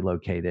traditionally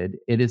located.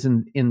 It is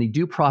in the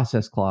Due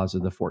Process Clause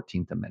of the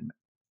 14th Amendment.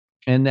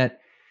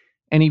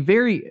 And he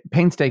very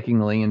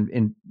painstakingly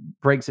and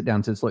breaks it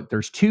down, says, look,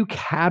 there's two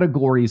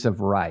categories of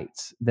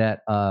rights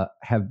that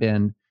have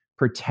been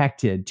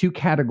protected, two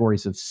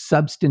categories of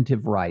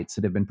substantive rights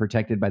that have been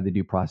protected by the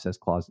Due Process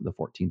Clause of the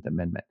 14th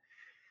Amendment.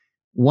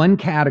 One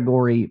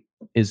category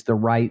is the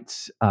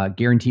rights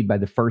guaranteed by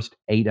the first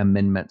 8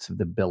 amendments of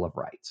the Bill of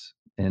Rights.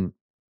 And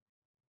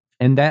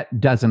that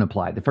doesn't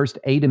apply. The first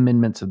 8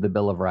 amendments of the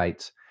Bill of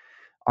Rights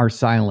are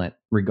silent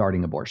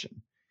regarding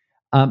abortion.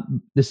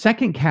 The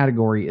second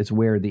category is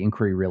where the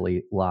inquiry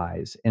really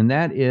lies, and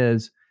that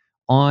is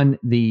on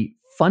the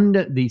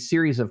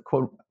series of,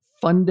 quote,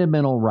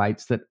 fundamental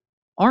rights that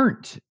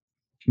aren't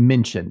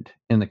mentioned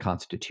in the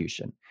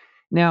Constitution.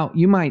 Now,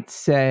 you might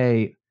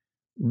say,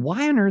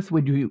 why on earth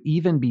would you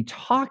even be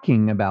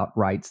talking about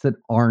rights that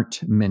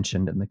aren't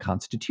mentioned in the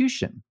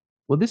Constitution?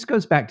 Well, this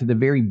goes back to the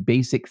very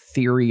basic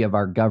theory of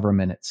our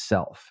government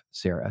itself,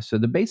 Sarah. So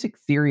the basic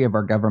theory of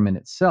our government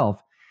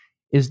itself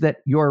is that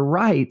your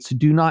rights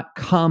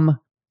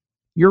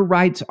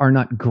are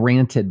not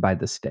granted by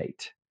the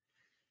state.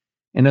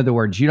 In other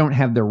words, you don't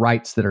have the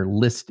rights that are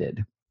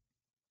listed.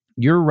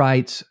 Your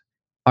rights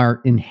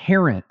are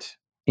inherent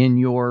in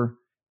your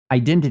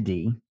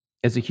identity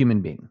as a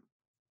human being.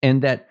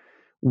 And that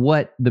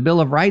what the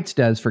Bill of Rights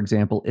does, for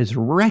example, is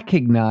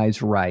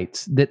recognize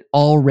rights that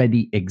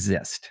already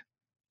exist.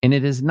 And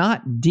it is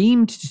not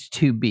deemed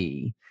to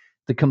be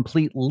the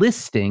complete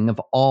listing of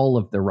all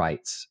of the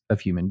rights of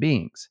human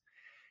beings.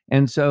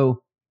 And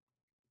so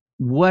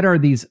what are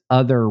these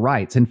other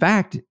rights? In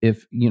fact,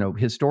 if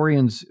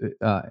historians,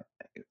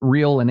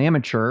 real and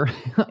amateur,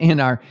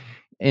 who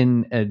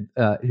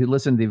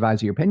listen to the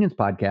Advise Your Opinions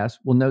podcast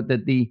will note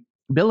that the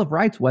Bill of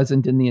Rights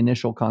wasn't in the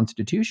initial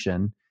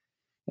Constitution,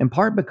 in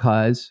part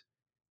because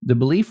the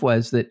belief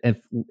was that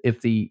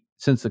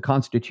since the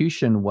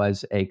Constitution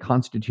was a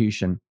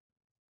constitution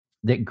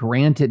that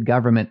granted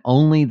government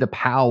only the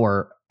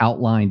power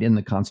outlined in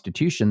the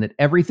Constitution, that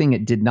everything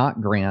it did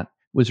not grant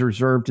was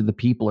reserved to the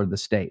people or the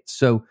states.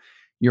 So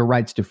your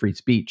rights to free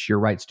speech, your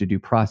rights to due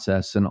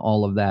process, and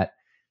all of that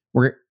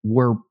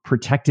were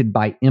protected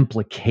by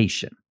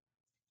implication.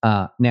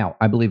 Now,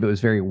 I believe it was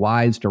very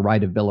wise to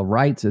write a Bill of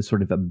Rights as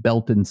sort of a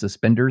belt and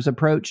suspenders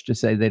approach to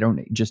say they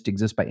don't just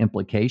exist by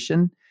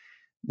implication.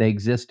 They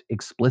exist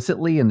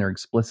explicitly and they're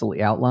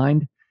explicitly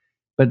outlined.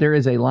 But there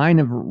is a line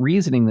of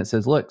reasoning that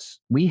says, look,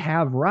 we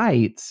have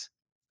rights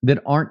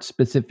that aren't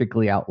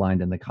specifically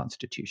outlined in the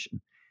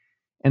Constitution.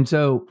 And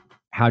so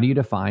how do you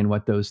define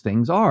what those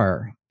things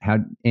are?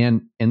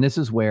 And this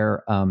is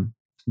where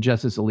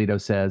Justice Alito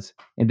says,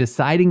 in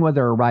deciding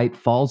whether a right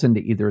falls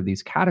into either of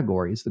these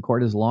categories, the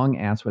court has long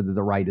asked whether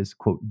the right is,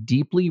 quote,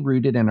 deeply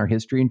rooted in our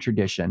history and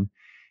tradition,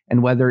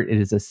 and whether it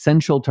is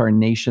essential to our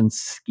nation's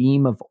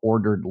scheme of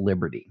ordered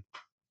liberty.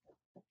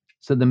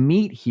 So the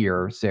meat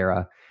here,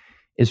 Sarah,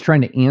 is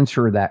trying to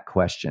answer that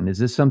question. Is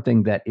this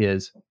something that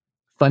is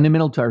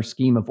fundamental to our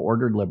scheme of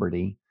ordered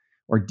liberty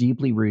or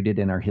deeply rooted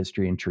in our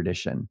history and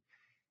tradition?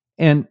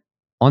 And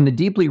on the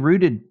deeply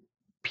rooted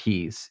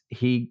piece,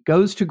 he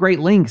goes to great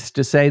lengths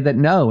to say that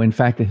no, in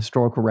fact, the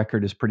historical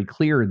record is pretty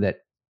clear that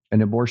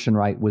an abortion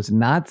right was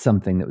not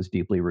something that was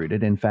deeply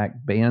rooted. In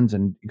fact, bans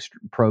on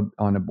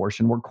on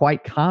abortion were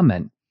quite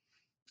common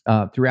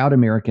throughout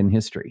American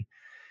history.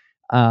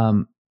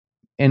 And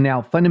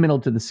now, fundamental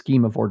to the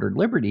scheme of ordered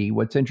liberty,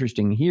 what's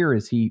interesting here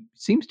is he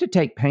seems to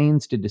take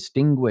pains to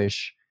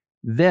distinguish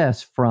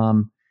this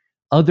from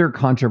other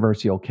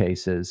controversial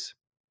cases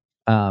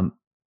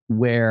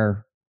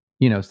where,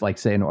 it's like,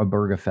 say, an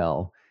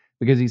Obergefell,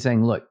 because he's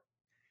saying, look,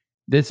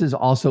 this is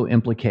also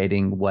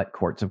implicating what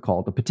courts have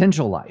called a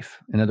potential life.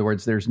 In other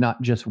words, there's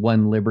not just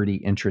one liberty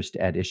interest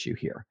at issue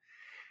here.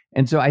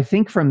 And so I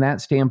think from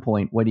that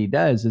standpoint, what he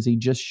does is he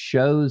just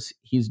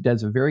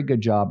does a very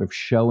good job of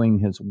showing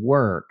his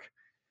work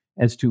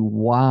as to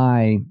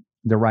why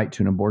the right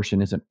to an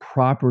abortion isn't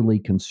properly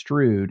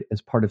construed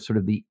as part of sort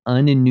of the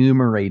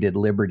unenumerated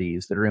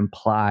liberties that are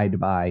implied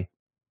by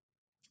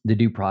the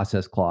Due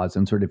Process Clause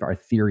and sort of our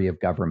theory of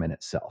government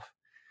itself.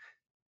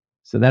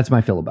 So that's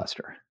my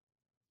filibuster.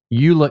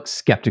 You look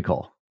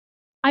skeptical.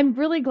 I'm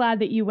really glad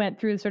that you went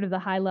through sort of the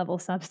high level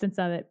substance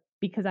of it,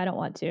 because I don't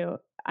want to.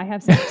 I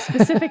have some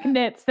specific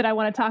nits that I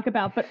want to talk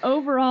about. But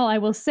overall, I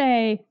will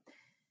say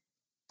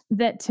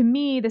that to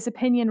me, this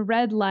opinion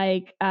read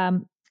like,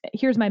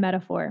 here's my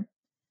metaphor.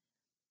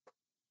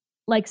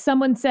 Like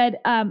someone said,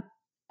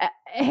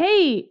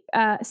 hey,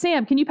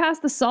 Sam, can you pass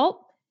the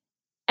salt?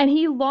 And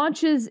he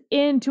launches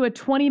into a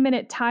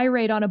 20-minute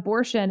tirade on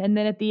abortion. And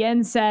then at the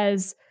end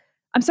says,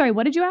 I'm sorry,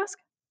 what did you ask?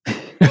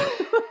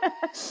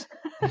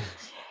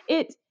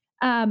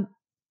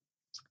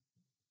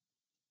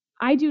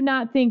 I do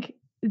not think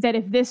that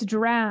if this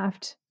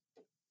draft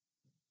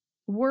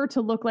were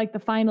to look like the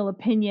final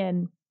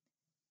opinion,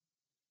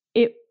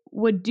 it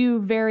would do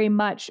very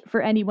much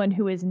for anyone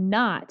who is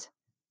not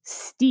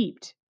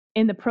steeped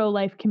in the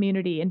pro-life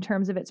community in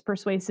terms of its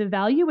persuasive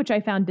value, which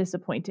I found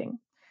disappointing.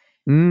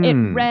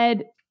 It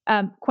read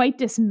quite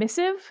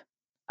dismissive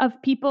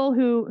of people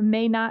who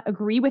may not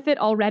agree with it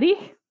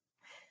already.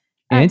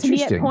 To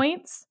me at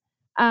points,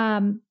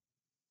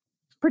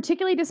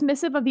 particularly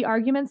dismissive of the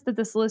arguments that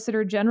the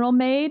Solicitor General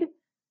made.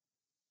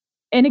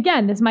 And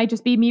again, this might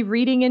just be me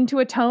reading into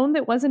a tone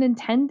that wasn't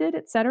intended,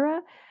 et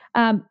cetera.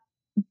 So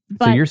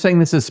you're saying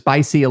this is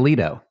spicy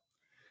Alito?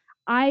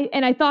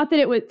 I thought that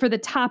it was, for the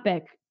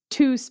topic,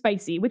 too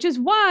spicy, which is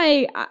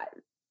why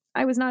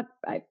I'm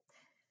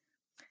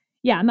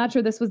not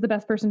sure this was the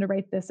best person to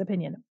write this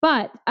opinion.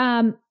 But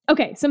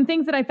okay, some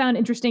things that I found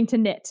interesting to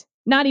knit,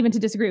 not even to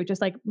disagree with,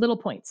 just like little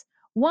points.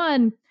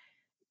 One,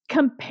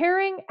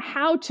 comparing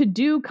how to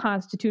do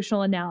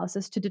constitutional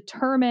analysis to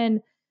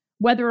determine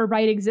whether a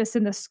right exists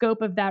in the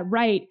scope of that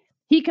right,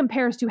 he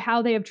compares to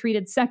how they have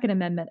treated Second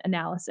Amendment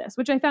analysis,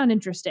 which I found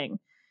interesting.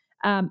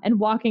 And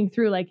walking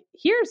through, like,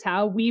 here's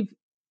how we've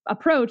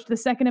approached the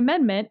Second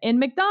Amendment in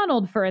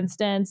McDonald, for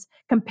instance.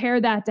 Compare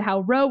that to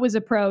how Roe was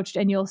approached,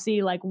 and you'll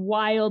see like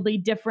wildly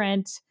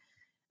different,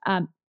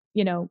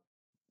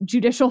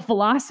 judicial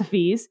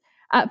philosophies.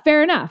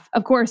 Fair enough.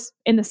 Of course,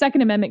 in the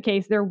Second Amendment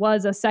case, there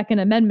was a Second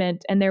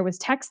Amendment and there was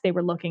text they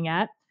were looking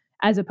at,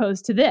 as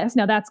opposed to this.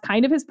 Now, that's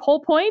kind of his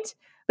whole point,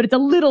 but it's a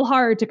little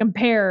hard to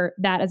compare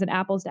that as an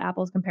apples to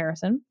apples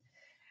comparison.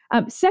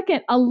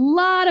 Second, a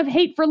lot of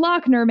hate for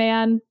Lochner,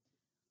 man.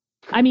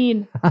 I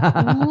mean,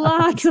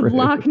 lots of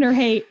Lochner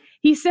hate.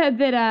 He said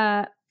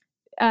that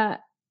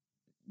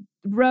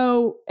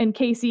Roe and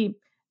Casey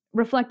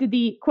reflected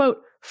the,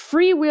 quote,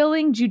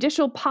 freewheeling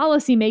judicial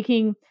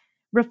policymaking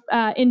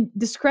in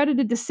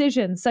discredited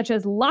decisions such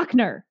as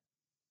Lochner.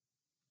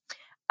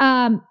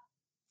 Lochner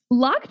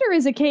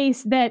is a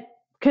case that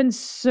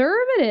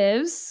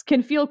conservatives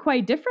can feel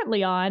quite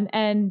differently on,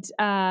 and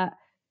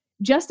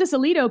Justice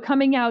Alito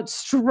coming out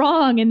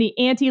strong in the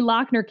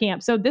anti-Lochner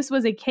camp. So this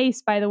was a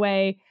case, by the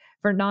way,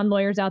 for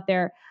non-lawyers out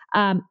there,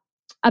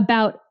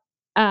 about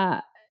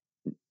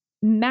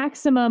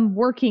maximum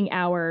working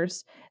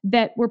hours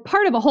that were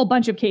part of a whole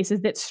bunch of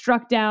cases that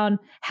struck down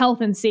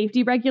health and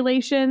safety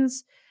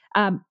regulations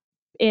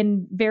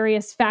in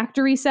various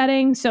factory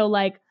settings. So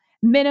like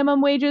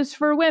minimum wages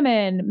for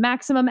women,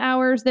 maximum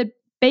hours that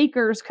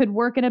bakers could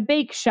work in a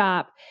bake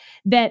shop,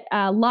 that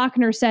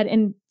Lochner said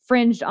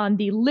infringed on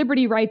the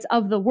liberty rights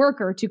of the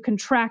worker to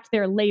contract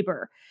their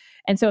labor.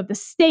 And so if the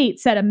state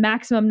set a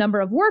maximum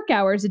number of work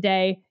hours a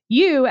day,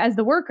 you as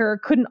the worker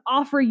couldn't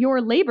offer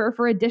your labor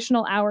for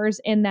additional hours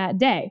in that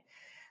day.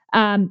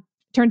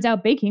 Turns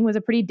out baking was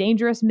a pretty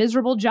dangerous,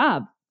 miserable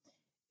job.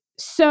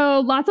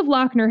 So lots of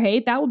Lochner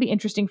hate. That will be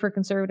interesting for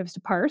conservatives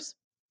to parse.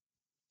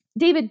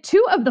 David,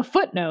 2 of the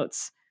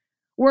footnotes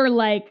were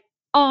like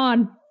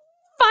on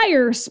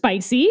fire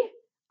spicy.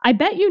 I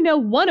bet you know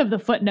one of the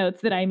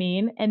footnotes that I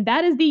mean, and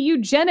that is the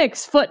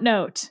eugenics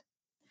footnote.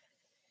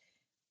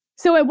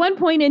 So at one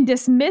point in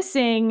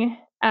dismissing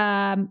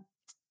some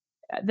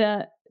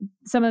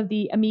of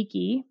the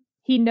amici,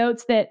 he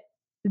notes that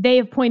they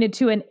have pointed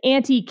to an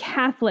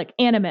anti-Catholic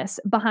animus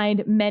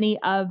behind many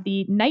of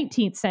the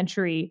 19th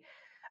century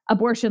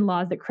abortion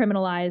laws that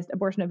criminalized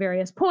abortion at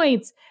various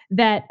points,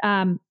 that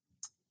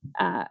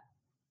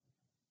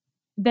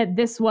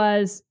this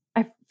was,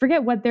 I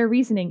forget what their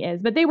reasoning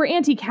is, but they were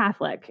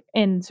anti-Catholic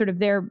in sort of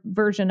their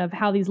version of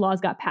how these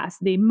laws got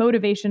passed, the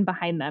motivation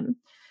behind them.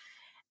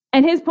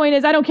 And his point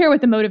is, I don't care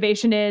what the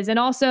motivation is. And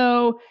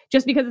also,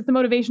 just because it's the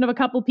motivation of a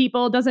couple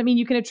people doesn't mean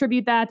you can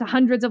attribute that to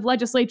hundreds of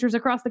legislatures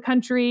across the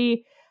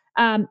country.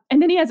 And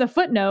then he has a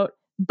footnote.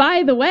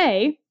 By the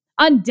way,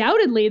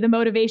 undoubtedly the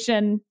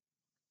motivation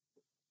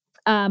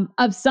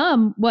of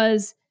some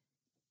was,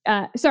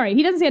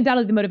 he doesn't say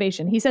undoubtedly the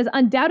motivation. He says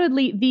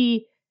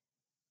undoubtedly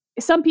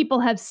some people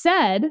have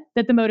said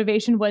that the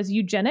motivation was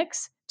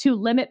eugenics to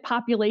limit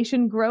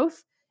population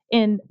growth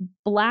in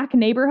Black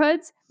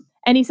neighborhoods.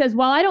 And he says,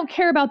 while I don't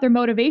care about their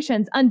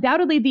motivations,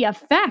 undoubtedly the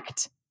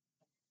effect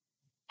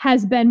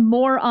has been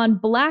more on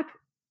Black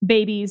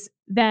babies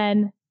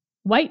than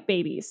white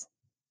babies.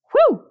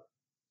 Whew!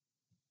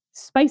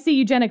 Spicy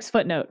eugenics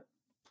footnote.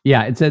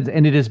 Yeah, it says,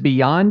 and it is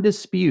beyond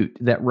dispute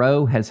that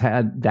Roe has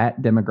had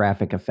that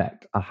demographic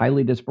effect. A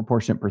highly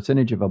disproportionate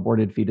percentage of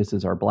aborted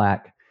fetuses are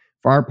Black.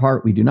 For our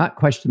part, we do not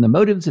question the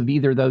motives of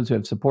either those who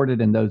have supported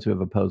and those who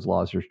have opposed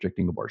laws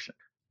restricting abortion.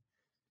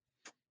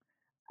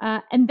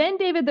 And then,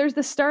 David, there's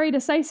the stare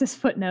decisis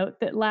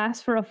footnote that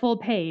lasts for a full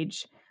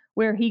page,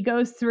 where he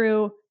goes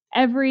through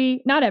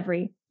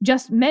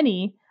just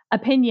many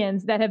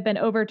opinions that have been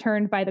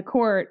overturned by the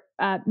court,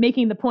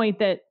 making the point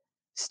that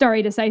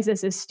stare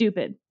decisis is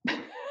stupid.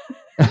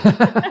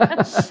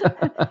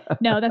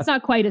 No, that's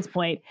not quite his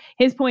point.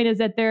 His point is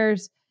that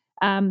there's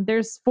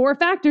 4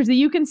 factors that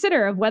you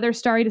consider of whether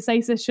stare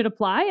decisis should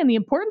apply and the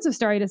importance of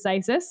stare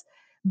decisis,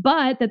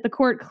 but that the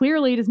court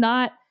clearly does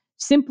not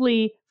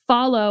simply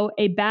follow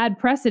a bad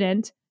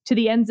precedent to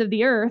the ends of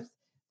the earth.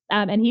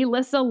 And he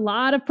lists a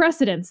lot of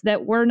precedents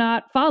that were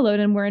not followed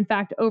and were in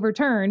fact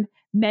overturned,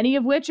 many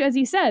of which, as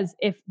he says,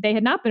 if they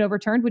had not been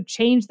overturned, would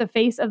change the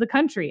face of the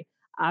country.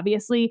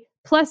 Obviously,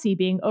 Plessy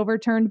being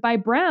overturned by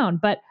Brown,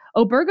 but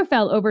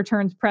Obergefell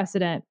overturns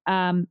precedent.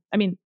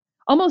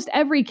 Almost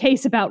every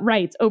case about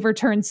rights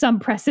overturns some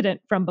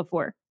precedent from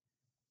before.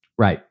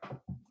 Right.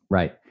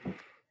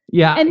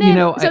 Yeah. And then,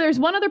 there's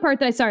one other part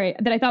that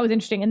I thought was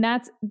interesting, and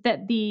that's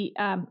that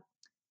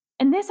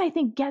and this, I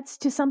think, gets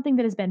to something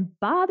that has been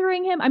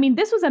bothering him. I mean,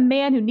 this was a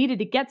man who needed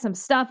to get some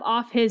stuff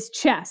off his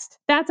chest.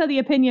 That's how the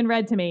opinion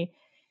read to me.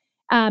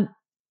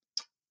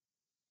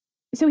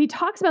 So he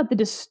talks about the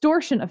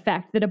distortion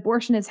effect that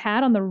abortion has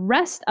had on the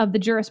rest of the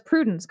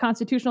jurisprudence,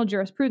 constitutional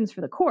jurisprudence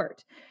for the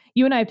court.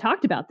 You and I have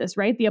talked about this,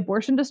 right? The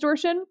abortion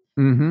distortion.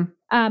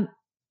 Mm-hmm.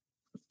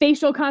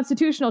 Facial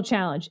constitutional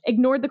challenge,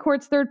 ignored the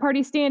court's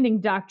third-party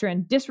standing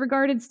doctrine,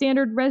 disregarded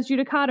standard res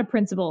judicata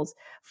principles,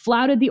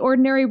 flouted the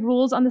ordinary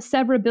rules on the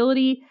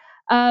severability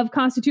of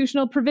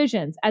constitutional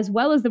provisions, as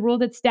well as the rule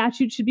that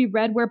statutes should be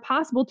read where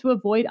possible to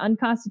avoid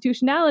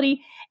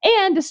unconstitutionality,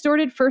 and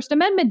distorted First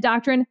Amendment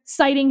doctrine,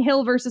 citing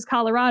Hill versus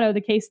Colorado,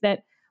 the case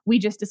that we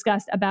just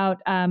discussed about,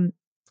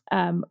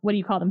 what do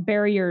you call them,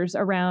 barriers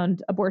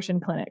around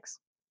abortion clinics.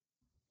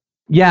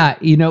 Yeah,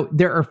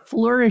 there are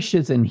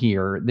flourishes in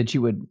here that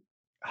you would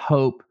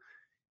hope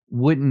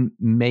wouldn't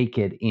make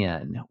it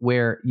in,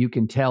 where you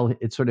can tell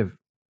it's sort of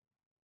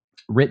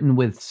written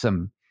with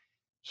some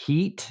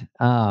heat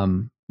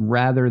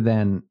rather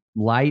than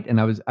light.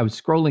 And I was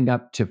scrolling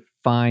up to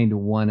find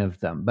one of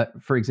them. But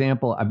for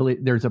example, I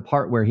believe there's a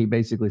part where he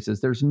basically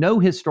says there's no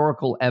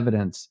historical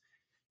evidence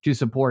to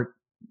support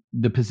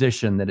the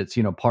position that it's,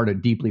 part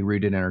of deeply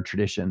rooted in our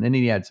tradition. And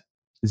he adds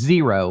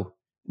 0,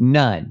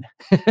 none.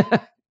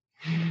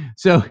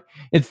 So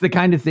it's the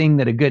kind of thing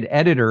that a good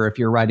editor, if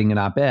you're writing an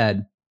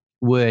op-ed,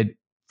 would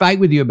fight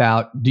with you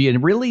about. Do you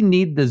really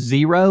need the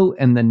 0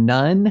 and the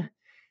none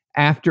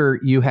after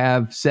you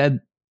have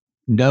said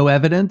no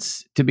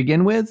evidence to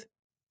begin with?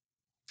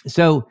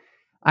 So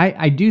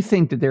I do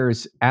think that there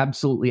is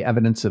absolutely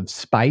evidence of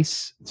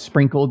spice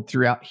sprinkled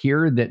throughout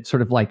here, that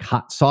sort of like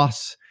hot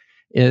sauce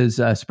is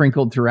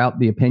sprinkled throughout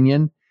the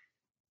opinion.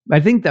 I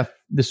think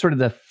the sort of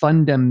the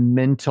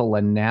fundamental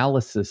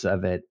analysis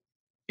of it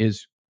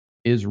is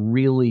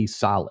really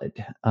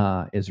solid,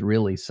 Well,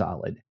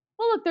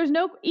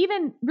 look,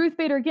 even Ruth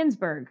Bader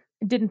Ginsburg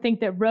didn't think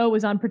that Roe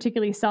was on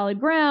particularly solid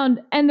ground.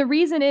 And the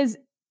reason is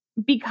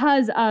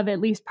because of, at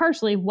least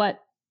partially, what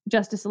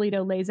Justice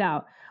Alito lays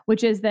out,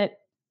 which is that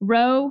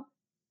Roe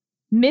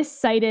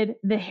miscited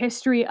the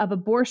history of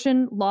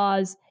abortion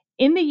laws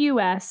in the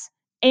U.S.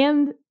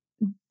 and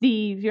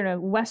the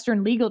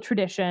Western legal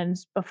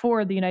traditions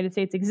before the United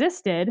States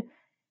existed.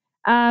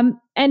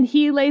 And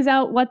he lays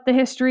out what the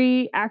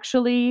history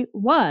actually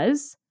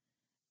was.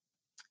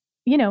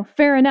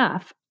 Fair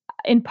enough.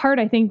 In part,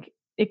 I think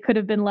it could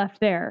have been left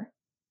there.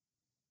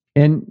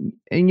 And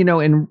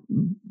in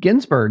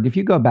Ginsburg, if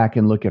you go back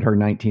and look at her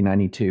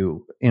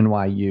 1992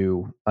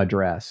 NYU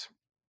address,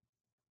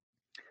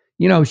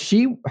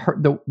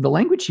 the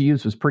language she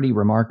used was pretty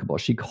remarkable.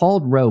 She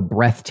called Roe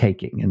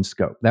breathtaking in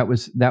scope. That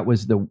was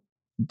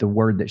the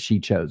word that she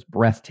chose,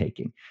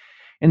 breathtaking.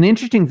 And the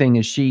interesting thing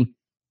is she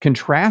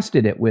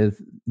contrasted it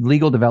with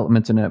legal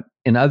developments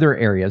in other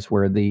areas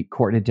where the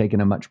court had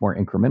taken a much more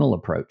incremental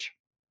approach,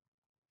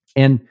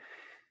 and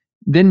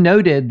then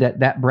noted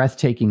that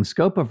breathtaking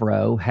scope of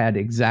Roe had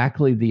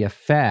exactly the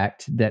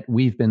effect that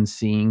we've been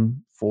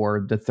seeing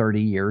for the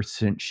 30 years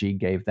since she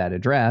gave that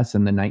address,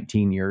 and the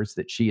 19 years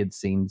that she had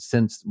seen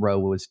since Roe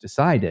was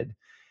decided.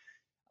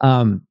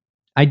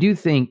 I do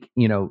think,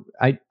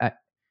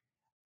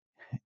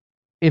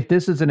 if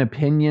this is an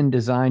opinion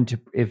designed to,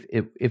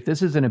 if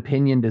this is an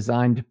opinion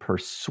designed to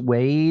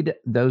persuade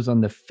those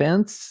on the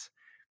fence,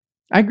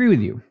 I agree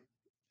with you.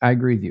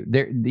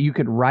 You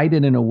could write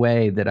it in a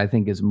way that I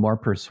think is more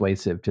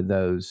persuasive to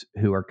those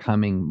who are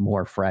coming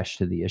more fresh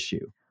to the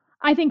issue.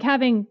 I think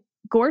having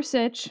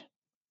Gorsuch,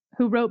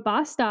 who wrote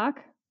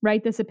Bostock,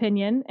 write this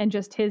opinion, and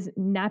just his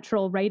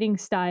natural writing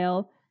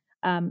style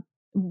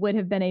would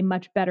have been a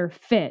much better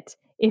fit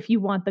if you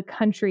want the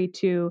country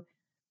to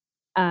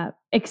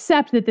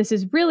accept that this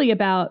is really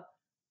about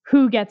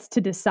who gets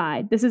to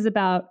decide. This is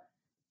about,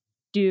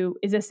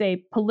 is this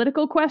a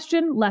political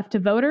question left to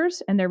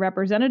voters and their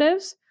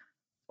representatives?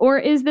 Or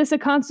is this a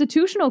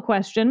constitutional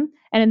question?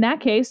 And in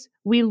that case,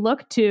 we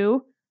look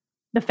to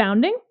the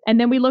founding, and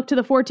then we look to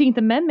the 14th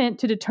Amendment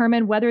to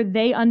determine whether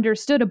they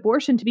understood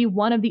abortion to be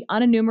one of the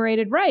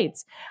unenumerated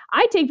rights.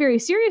 I take very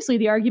seriously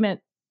the argument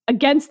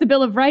against the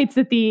Bill of Rights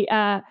that the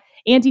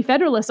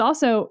Anti-Federalists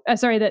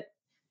that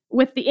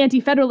with the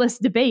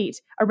Anti-Federalist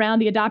debate around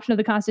the adoption of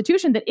the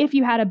Constitution, that if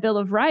you had a Bill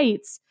of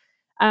Rights,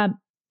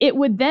 it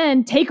would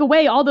then take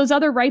away all those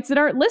other rights that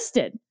aren't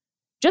listed.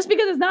 Just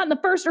because it's not in the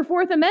First or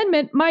Fourth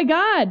Amendment, my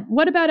God,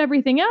 what about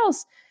everything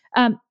else?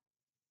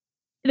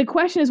 The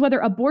question is whether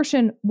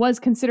abortion was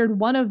considered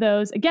one of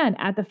those, again,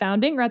 at the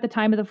founding or at the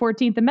time of the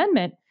 14th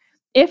Amendment.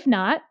 If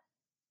not,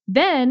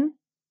 then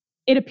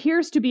it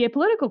appears to be a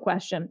political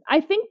question.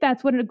 I think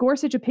that's what a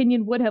Gorsuch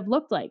opinion would have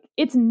looked like.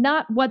 It's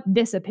not what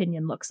this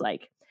opinion looks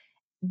like.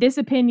 This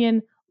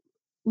opinion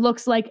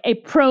looks like a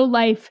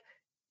pro-life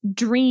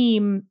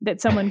dream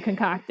that someone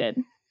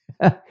concocted.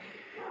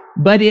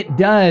 But it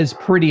does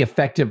pretty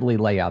effectively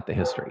lay out the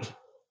history,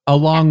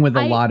 along with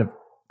a lot of.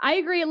 I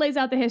agree it lays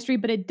out the history,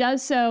 but it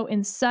does so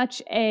in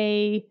such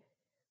a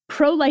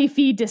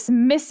pro-lifey,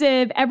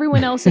 dismissive,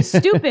 everyone else is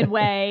stupid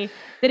way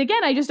that,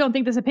 again, I just don't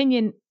think this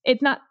opinion,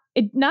 not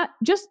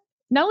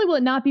only will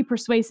it not be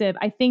persuasive,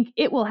 I think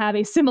it will have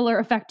a similar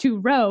effect to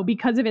Roe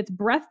because of its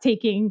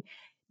breathtaking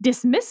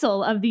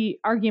dismissal of the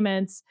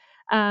arguments.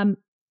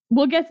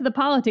 We'll get to the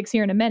politics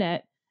here in a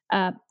minute,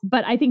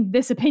 but I think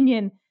this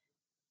opinion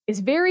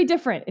is very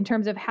different in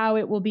terms of how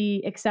it will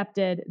be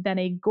accepted than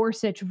a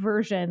Gorsuch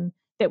version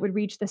that would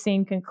reach the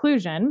same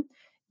conclusion.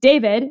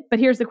 David, but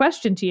here's the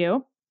question to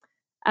you.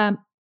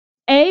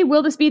 A,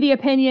 will this be the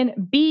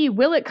opinion? B,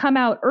 will it come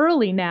out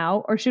early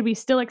now, or should we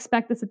still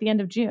expect this at the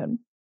end of June?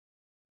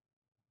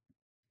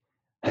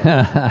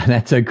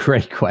 That's a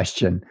great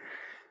question.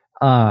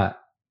 I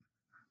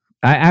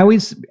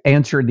always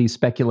answer these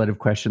speculative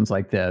questions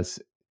like this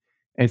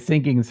and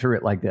thinking through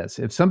it like this.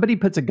 If somebody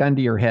puts a gun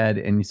to your head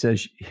and he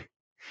says,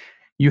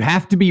 you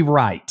have to be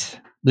right,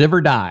 live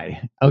or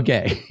die.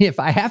 Okay, if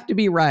I have to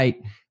be right,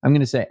 I'm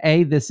going to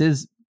say, this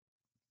is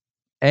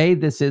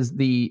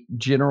the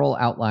general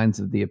outlines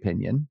of the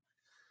opinion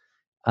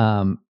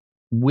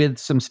with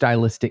some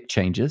stylistic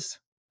changes.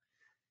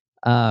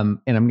 And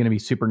I'm going to be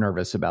super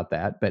nervous about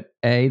that. But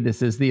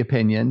this is the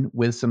opinion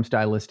with some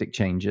stylistic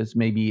changes,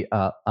 maybe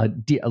a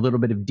little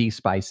bit of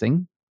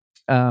de-spicing.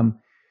 And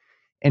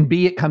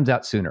B, it comes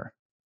out sooner.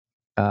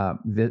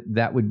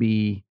 That would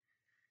be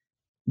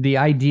the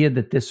idea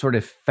that this sort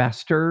of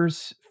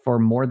festers for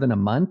more than a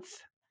month.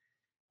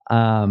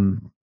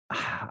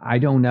 I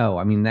don't know.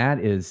 I mean, that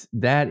is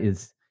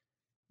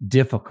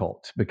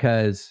difficult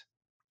because,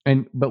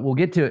 but we'll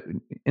get to it.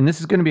 And this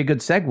is going to be a good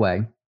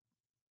segue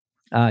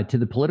to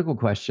the political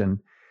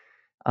question.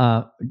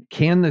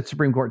 Can the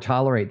Supreme Court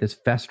tolerate this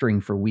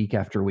festering for week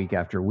after week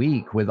after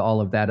week with all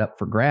of that up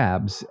for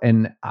grabs?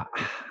 And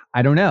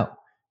I don't know.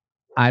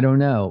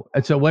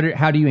 So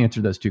how do you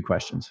answer those two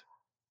questions?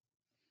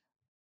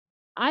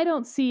 I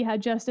don't see how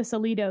Justice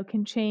Alito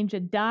can change a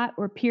dot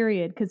or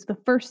period, because the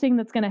first thing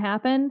that's going to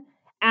happen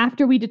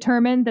after we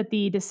determine that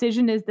the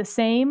decision is the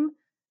same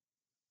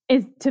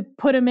is to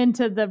put him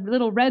into the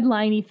little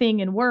redliney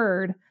thing in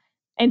Word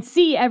and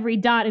see every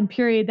dot and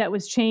period that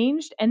was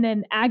changed and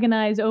then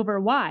agonize over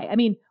why. I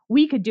mean,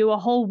 we could do a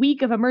whole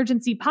week of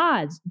emergency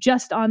pods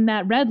just on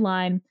that red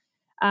line.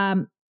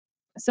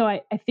 So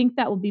I think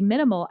that will be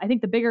minimal. I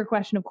think the bigger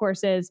question, of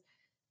course, is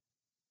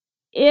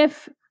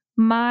if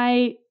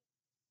we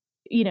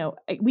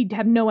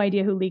have no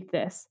idea who leaked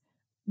this,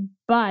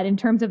 but in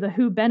terms of the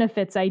who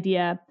benefits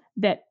idea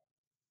that,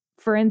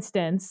 for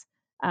instance,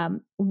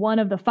 one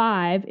of the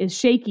five is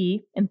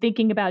shaky and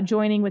thinking about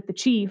joining with the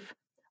chief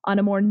on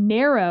a more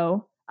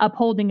narrow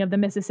upholding of the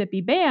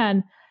Mississippi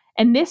ban,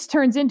 and this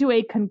turns into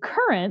a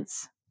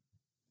concurrence,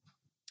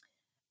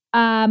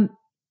 then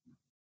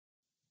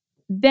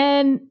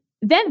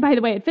by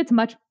the way, it fits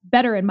much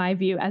better in my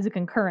view as a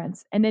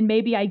concurrence. And then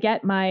maybe I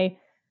get my,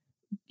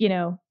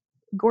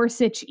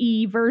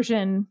 Gorsuch-y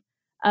version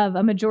of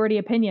a majority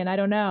opinion. I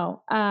don't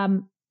know.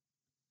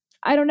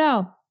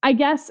 I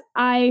guess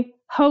I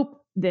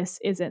hope this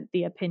isn't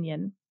the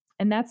opinion.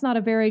 And that's not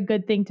a very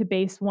good thing to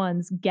base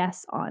one's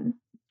guess on.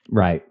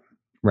 Right.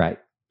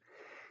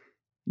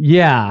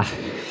 Yeah.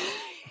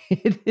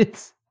 It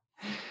is.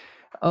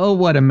 Oh,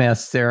 what a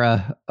mess,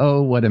 Sarah.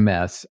 Oh, what a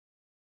mess.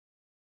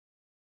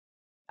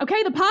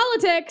 Okay, the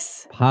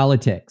politics. All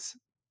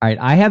right,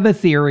 I have a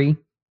theory,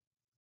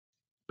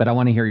 but I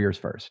want to hear yours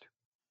first.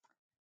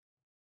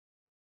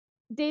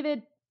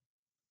 David,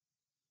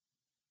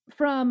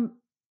 from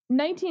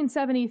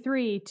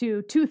 1973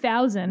 to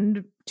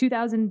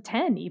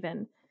 2010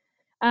 even,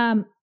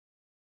 in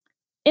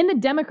the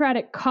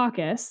Democratic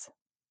caucus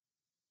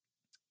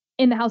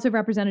in the House of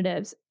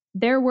Representatives,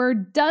 there were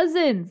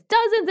dozens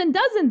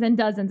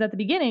at the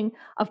beginning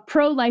of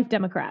pro-life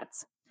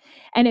Democrats.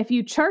 And if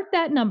you chart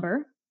that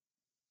number,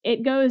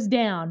 it goes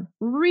down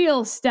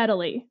real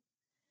steadily.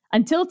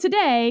 Until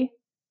today,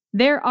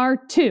 there are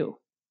 2.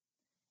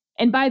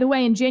 And by the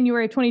way, in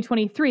January of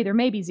 2023, there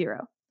may be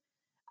 0.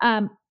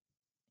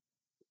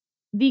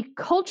 The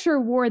culture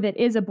war that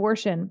is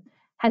abortion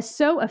has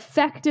so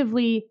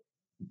effectively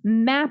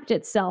mapped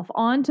itself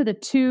onto the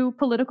 2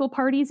 political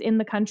parties in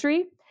the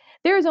country.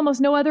 There is almost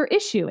no other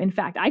issue. In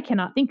fact, I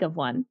cannot think of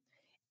one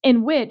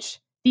in which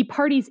the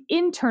parties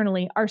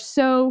internally are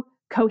so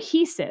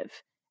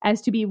cohesive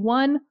as to be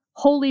one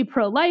wholly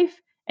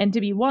pro-life and to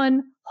be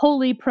one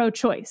wholly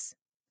pro-choice.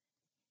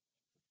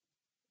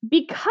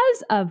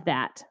 Because of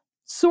that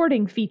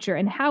sorting feature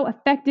and how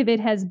effective it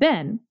has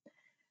been,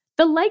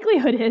 the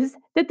likelihood is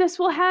that this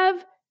will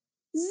have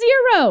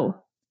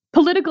 0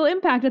 political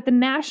impact at the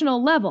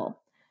national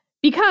level.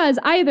 Because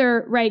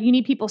either, right, you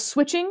need people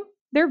switching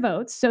their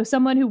votes. So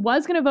someone who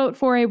was going to vote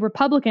for a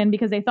Republican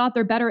because they thought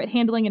they're better at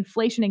handling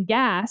inflation and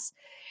gas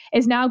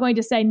is now going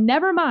to say,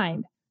 never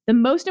mind, the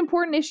most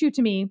important issue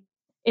to me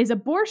is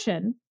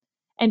abortion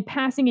and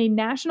passing a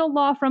national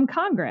law from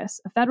Congress,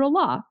 a federal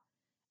law.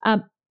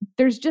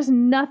 there's just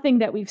nothing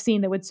that we've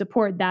seen that would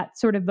support that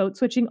sort of vote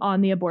switching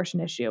on the abortion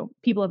issue.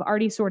 People have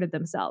already sorted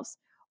themselves.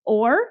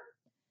 Or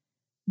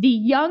the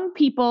young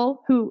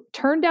people who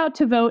turned out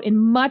to vote in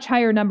much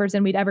higher numbers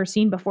than we'd ever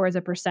seen before as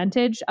a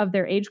percentage of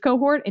their age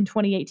cohort in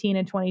 2018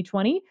 and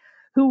 2020,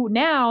 who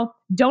now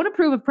don't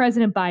approve of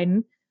President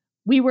Biden.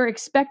 We were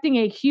expecting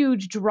a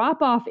huge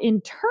drop off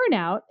in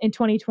turnout in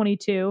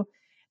 2022,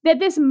 that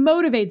this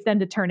motivates them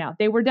to turn out.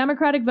 They were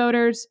Democratic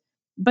voters,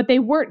 but they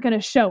weren't going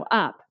to show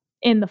up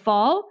in the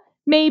fall,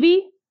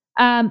 maybe.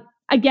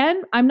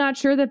 Again, I'm not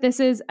sure that this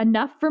is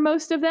enough for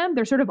most of them.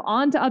 They're sort of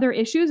on to other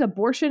issues.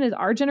 Abortion is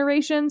our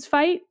generation's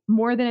fight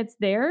more than it's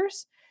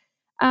theirs.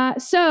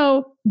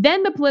 So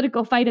then the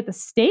political fight at the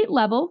state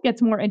level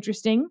gets more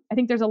interesting. I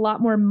think there's a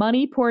lot more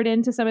money poured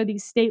into some of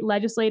these state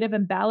legislative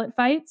and ballot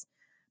fights.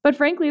 But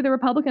frankly, the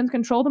Republicans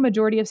control the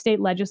majority of state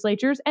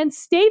legislatures, and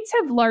states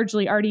have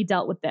largely already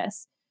dealt with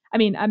this. I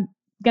mean, I'm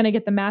going to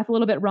get the math a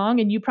little bit wrong,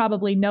 and you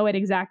probably know it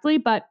exactly,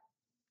 but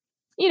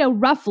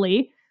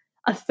roughly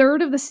a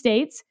third of the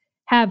states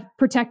have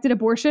protected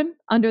abortion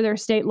under their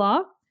state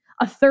law.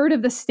 A third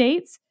of the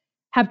states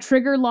have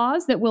trigger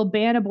laws that will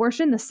ban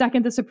abortion the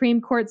second the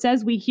Supreme Court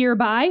says we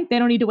hereby. They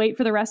don't need to wait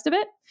for the rest of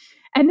it.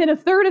 And then a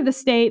third of the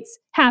states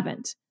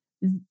haven't.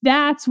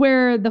 That's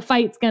where the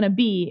fight's going to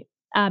be.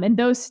 And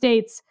those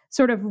states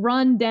sort of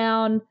run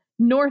down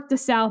north to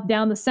south,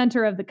 down the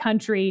center of the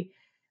country.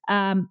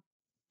 That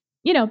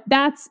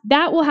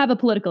will have a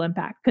political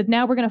impact, because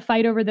now we're going to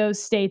fight over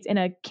those states in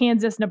a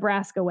Kansas,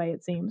 Nebraska way,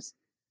 it seems.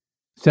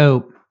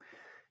 So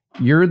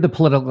you're the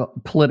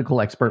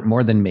political expert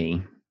more than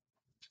me.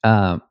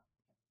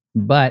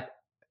 But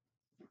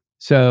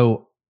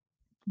so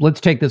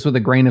let's take this with a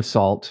grain of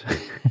salt.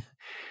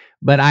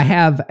 But I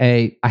have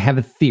a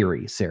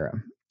theory,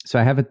 Sarah. So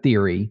I have a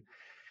theory.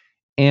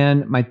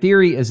 And my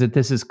theory is that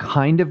this is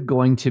kind of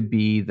going to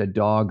be the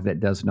dog that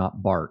does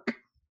not bark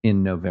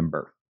in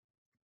November.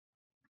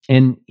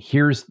 And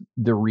here's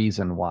the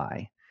reason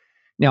why.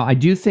 Now, I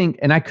do think,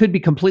 and I could be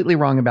completely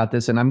wrong about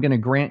this, and I'm going to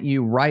grant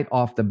you right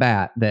off the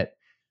bat that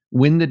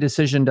when the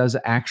decision does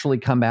actually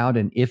come out,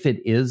 and if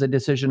it is a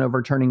decision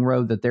overturning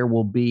Roe, that there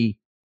will be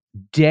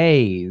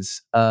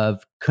days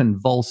of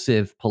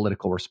convulsive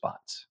political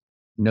response.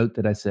 Note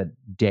that I said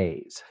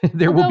days.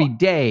 There will be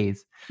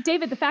days.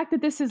 David, the fact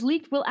that this is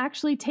leaked will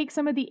actually take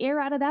some of the air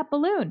out of that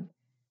balloon.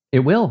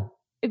 It will.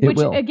 Which,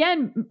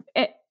 again,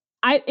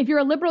 if you're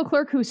a liberal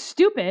clerk who's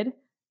stupid,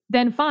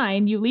 then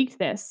fine, you leaked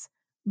this.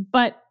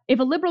 But if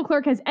a liberal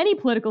clerk has any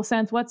political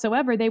sense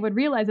whatsoever, they would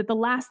realize that the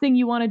last thing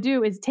you want to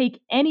do is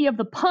take any of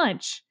the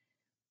punch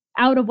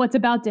out of what's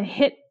about to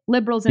hit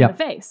liberals in the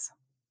face.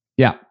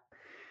 Yeah.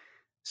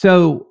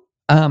 So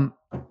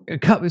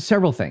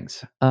several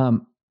things.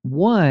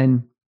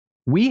 One,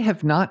 we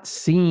have not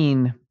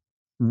seen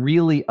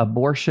really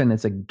abortion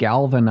as a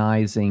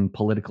galvanizing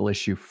political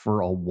issue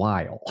for a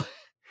while.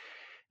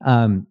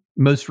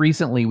 Most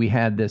recently, we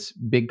had this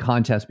big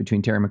contest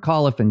between Terry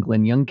McAuliffe and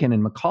Glenn Youngkin,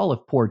 and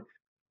McAuliffe poured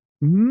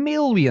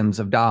millions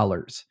of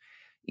dollars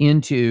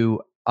into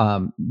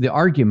the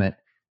argument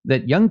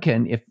that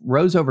Youngkin, if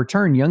Roe's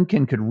overturned,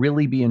 Youngkin could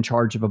really be in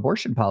charge of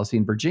abortion policy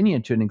in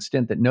Virginia to an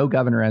extent that no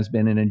governor has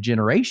been in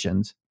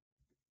generations.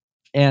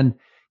 And,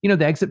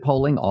 the exit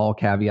polling, all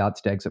caveats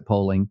to exit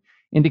polling,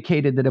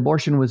 indicated that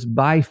abortion was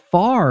by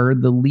far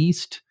the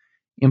least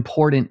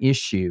important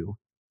issue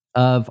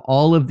of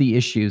all of the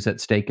issues at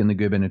stake in the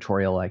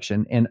gubernatorial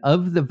election. And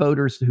of the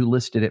voters who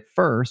listed it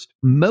first,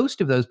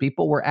 most of those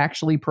people were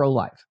actually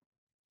pro-life.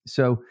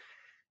 So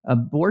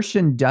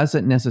abortion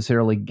doesn't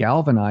necessarily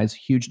galvanize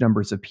huge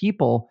numbers of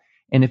people.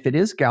 And if it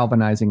is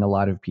galvanizing a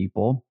lot of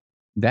people,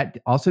 that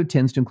also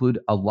tends to include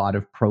a lot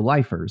of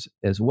pro-lifers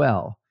as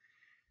well.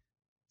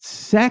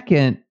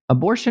 Second,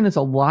 abortion is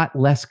a lot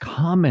less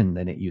common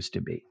than it used to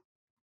be.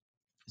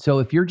 So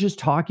if you're just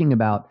talking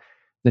about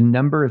the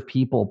number of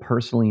people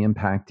personally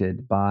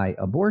impacted by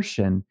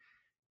abortion,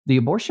 the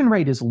abortion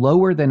rate is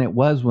lower than it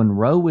was when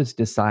Roe was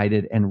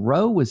decided, and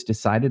Roe was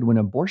decided when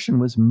abortion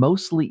was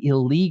mostly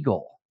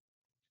illegal.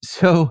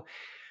 So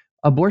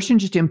abortion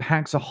just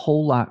impacts a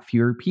whole lot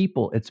fewer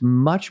people. It's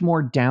much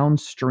more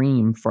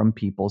downstream from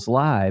people's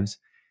lives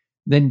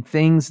than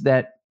things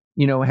that,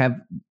 have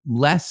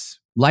less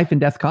life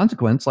and death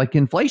consequence, like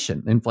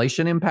inflation.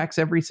 Inflation impacts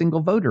every single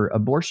voter.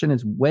 Abortion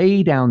is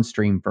way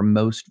downstream from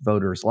most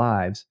voters'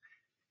 lives.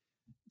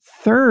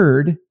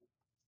 Third,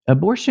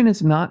 abortion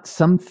is not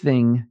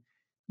something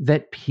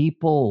that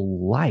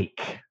people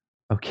like.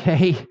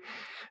 Okay.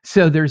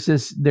 So there's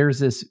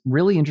this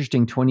really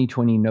interesting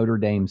 2020 Notre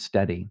Dame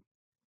study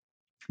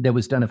that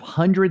was done of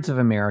hundreds of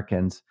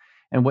Americans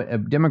and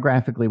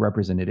demographically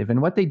representative.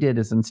 And what they did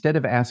is, instead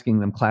of asking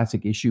them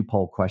classic issue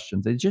poll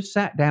questions, they just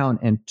sat down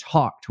and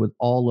talked with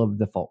all of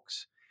the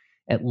folks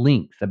at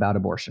length about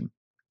abortion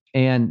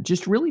and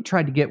just really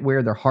tried to get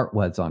where their heart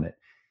was on it.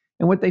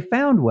 And what they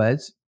found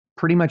was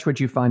pretty much what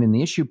you find in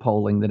the issue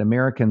polling, that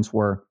Americans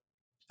were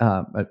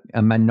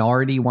a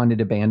minority wanted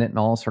to ban it in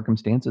all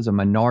circumstances. A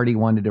minority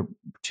wanted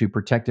to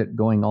protect it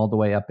going all the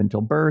way up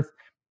until birth.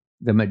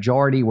 The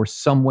majority were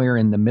somewhere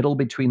in the middle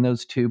between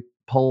those two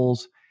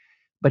polls.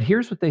 But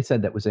here's what they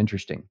said that was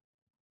interesting.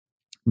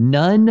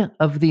 None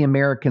of the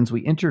Americans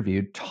we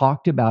interviewed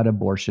talked about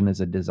abortion as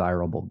a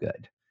desirable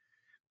good.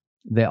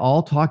 They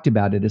all talked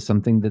about it as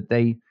something that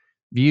they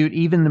viewed,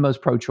 even the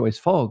most pro-choice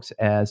folks,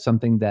 as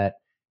something that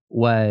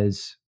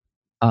was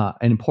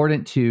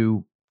important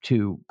to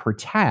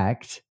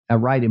protect, a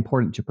right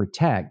important to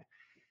protect.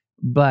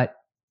 But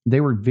they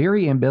were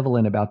very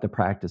ambivalent about the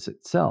practice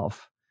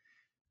itself.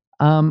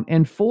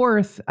 And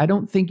fourth, I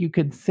don't think you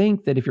could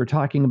think that if you're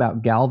talking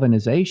about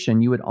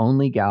galvanization, you would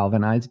only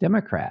galvanize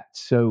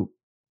Democrats. So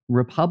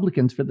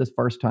Republicans, for the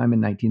first time in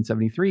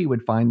 1973,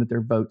 would find that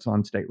their votes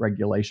on state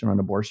regulation on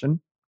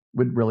abortion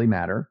would really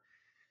matter.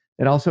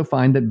 They'd also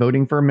find that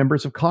voting for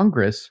members of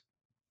Congress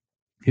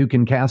who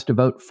can cast a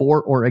vote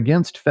for or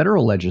against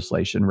federal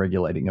legislation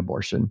regulating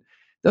abortion,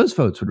 those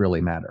votes would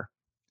really matter.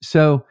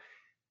 So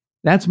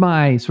that's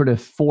my sort of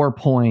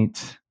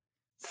 4-point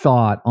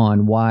thought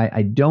on why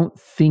I don't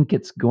think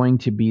it's going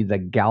to be the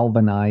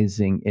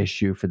galvanizing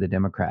issue for the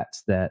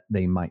Democrats that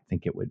they might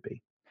think it would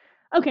be.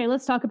 Okay,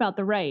 let's talk about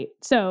the right.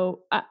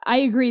 So I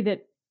agree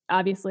that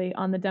obviously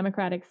on the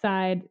Democratic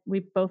side, we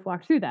both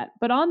walked through that.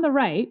 But on the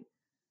right,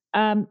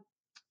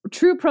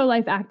 true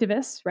pro-life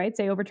activists, right,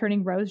 say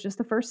overturning Roe is just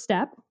the first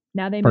step.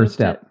 Now they move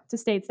to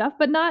state stuff,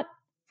 but not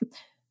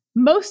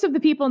most of the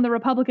people in the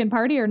Republican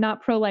Party are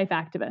not pro-life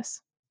activists.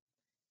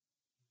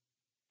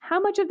 How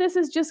much of this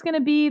is just going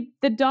to be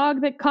the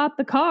dog that caught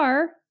the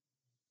car?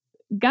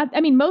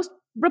 Most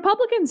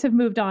Republicans have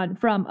moved on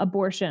from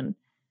abortion,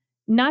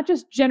 not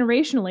just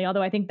generationally,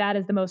 although I think that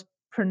is the most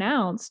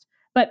pronounced,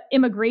 but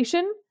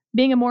immigration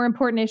being a more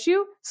important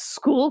issue,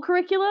 school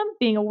curriculum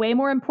being a way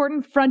more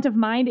important front of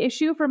mind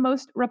issue for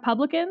most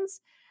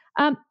Republicans.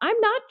 I'm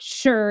not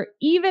sure,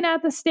 even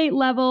at the state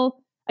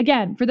level,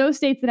 again, for those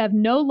states that have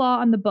no law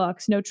on the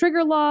books, no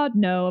trigger law,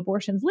 no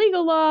abortion's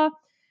legal law,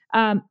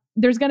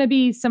 there's going to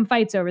be some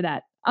fights over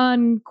that,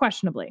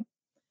 unquestionably.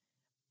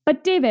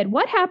 But David,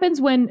 what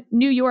happens when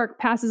New York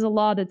passes a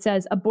law that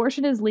says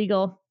abortion is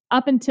legal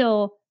up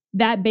until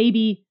that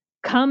baby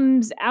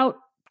comes out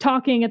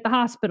talking at the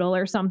hospital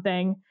or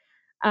something?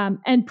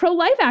 And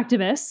pro-life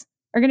activists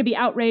are going to be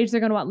outraged.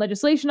 They're going to want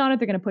legislation on it.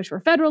 They're going to push for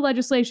federal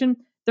legislation.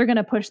 They're going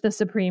to push the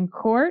Supreme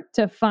Court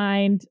to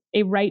find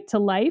a right to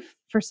life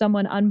for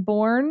someone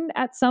unborn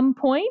at some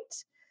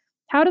point.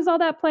 How does all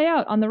that play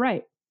out on the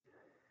right?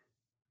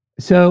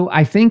 So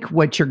I think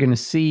what you're going to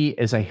see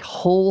is a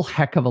whole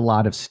heck of a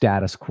lot of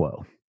status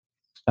quo.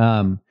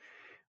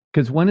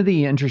 Because one of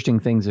the interesting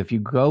things, if you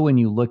go and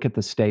you look at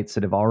the states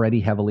that have already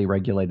heavily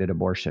regulated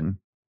abortion,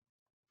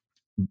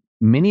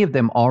 many of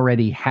them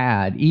already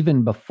had,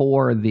 even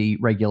before the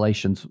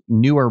regulations,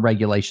 newer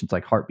regulations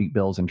like heartbeat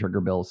bills and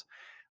trigger bills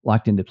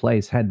locked into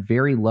place, had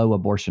very low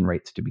abortion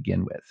rates to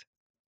begin with.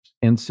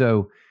 And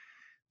so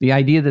the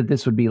idea that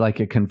this would be like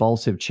a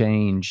convulsive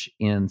change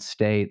in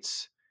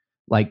states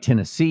like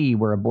Tennessee,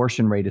 where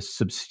abortion rate is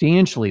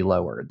substantially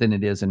lower than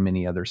it is in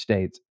many other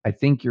states, I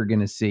think you're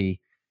going to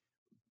see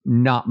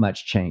not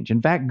much change.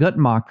 In fact,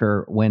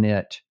 Guttmacher, when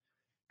it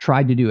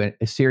tried to do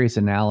a serious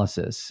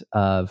analysis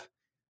of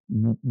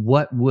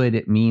what would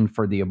it mean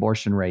for the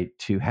abortion rate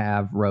to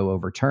have Roe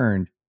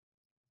overturned,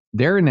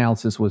 their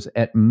analysis was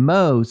at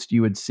most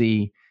you would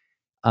see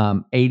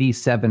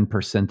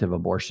 87% of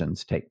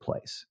abortions take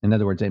place. In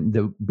other words,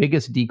 the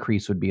biggest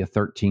decrease would be a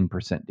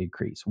 13%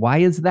 decrease. Why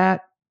is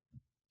that?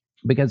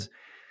 Because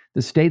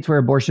the states where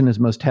abortion is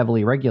most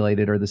heavily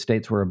regulated are the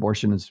states where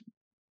abortion is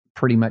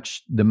pretty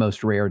much the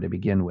most rare to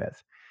begin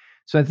with.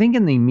 So I think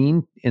in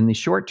the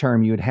short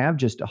term, you would have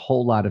just a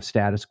whole lot of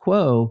status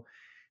quo,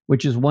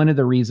 which is one of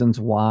the reasons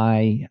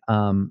why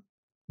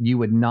you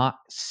would not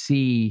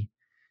see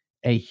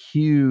a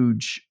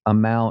huge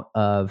amount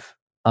of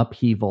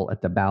upheaval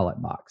at the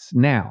ballot box.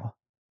 Now,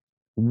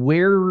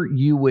 where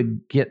you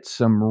would get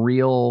some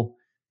real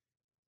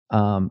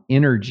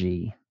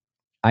energy,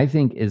 I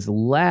think, is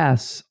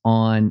less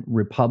on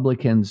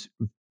Republicans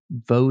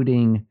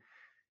voting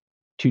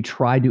to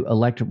try to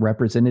elect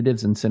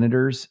representatives and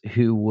senators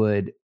who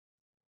would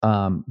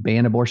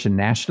ban abortion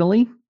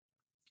nationally,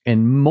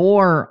 and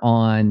more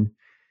on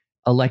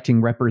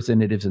electing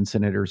representatives and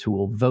senators who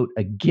will vote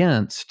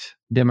against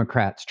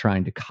Democrats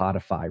trying to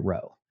codify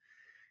Roe.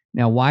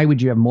 Now, why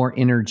would you have more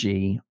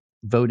energy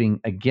voting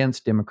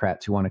against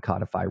Democrats who want to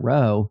codify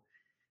Roe?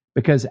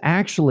 Because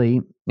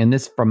actually, and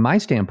this from my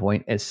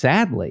standpoint, is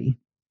sadly,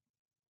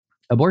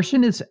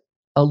 abortion is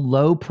a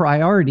low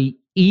priority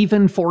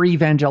even for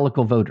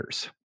evangelical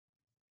voters.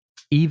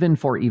 Even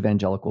for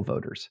evangelical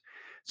voters.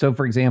 So,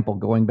 for example,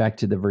 going back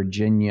to the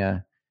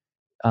Virginia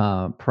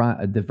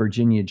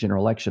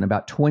general election,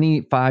 about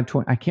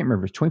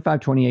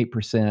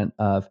 28%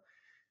 of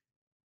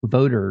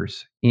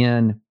voters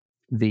in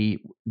the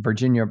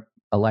Virginia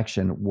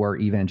election were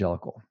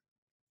evangelical,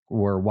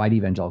 were white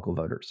evangelical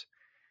voters.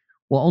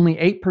 Well, only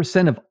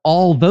 8% of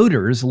all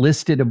voters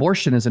listed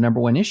abortion as a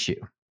number one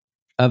issue.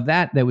 Of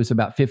that, there was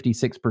about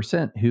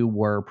 56% who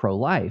were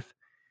pro-life.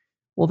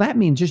 Well, that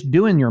means, just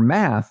doing your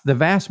math, the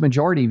vast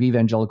majority of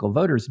evangelical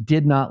voters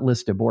did not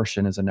list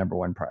abortion as a number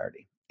one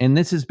priority. And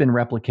this has been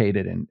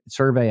replicated in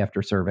survey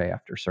after survey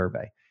after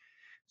survey.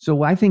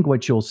 So I think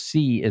what you'll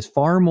see is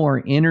far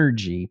more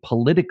energy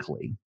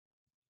politically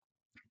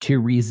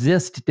to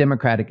resist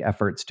Democratic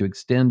efforts to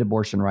extend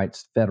abortion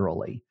rights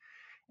federally,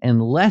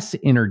 and less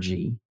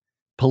energy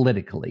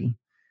politically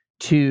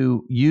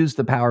to use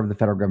the power of the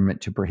federal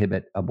government to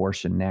prohibit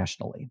abortion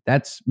nationally.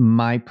 That's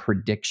my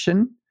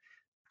prediction.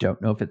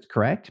 Don't know if it's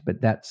correct,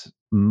 but that's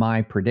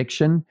my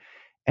prediction.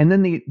 And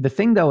then the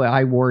thing, though,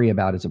 I worry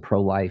about as a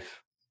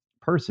pro-life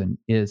person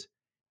is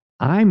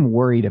I'm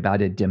worried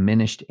about a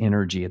diminished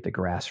energy at the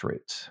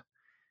grassroots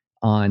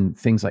on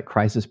things like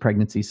crisis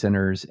pregnancy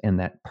centers and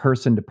that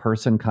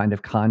person-to-person kind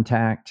of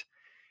contact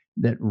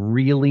that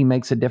really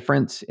makes a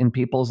difference in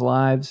people's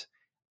lives.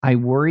 I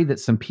worry that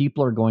some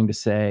people are going to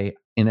say,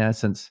 in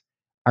essence,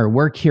 our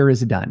work here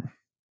is done.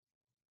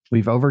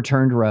 We've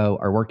overturned Roe.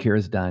 Our work here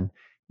is done.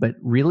 But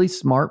really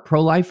smart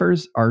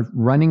pro-lifers are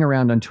running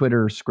around on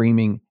Twitter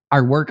screaming,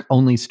 our work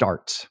only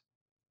starts.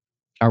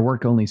 Our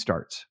work only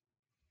starts.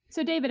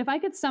 So, David, if I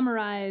could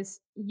summarize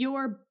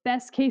your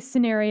best case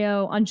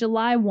scenario on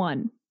July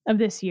 1 of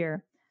this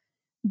year,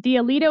 the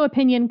Alito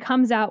opinion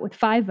comes out with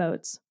 5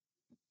 votes.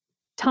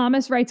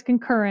 Thomas writes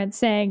concurrent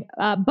saying,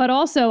 but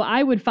also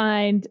I would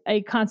find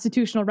a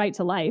constitutional right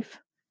to life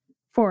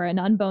for an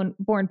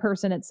unborn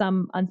person at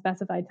some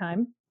unspecified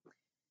time.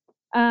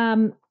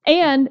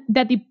 And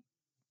that the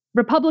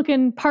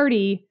Republican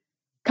Party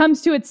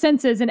comes to its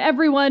senses and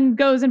everyone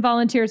goes and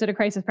volunteers at a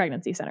crisis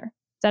pregnancy center.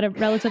 Is that a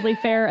relatively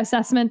fair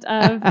assessment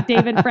of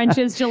David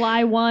French's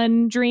July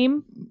 1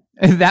 dream?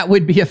 That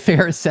would be a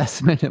fair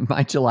assessment of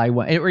my July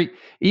 1.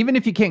 Even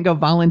if you can't go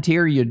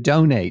volunteer, you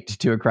donate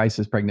to a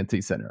crisis pregnancy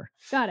center.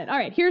 Got it. All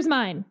right, here's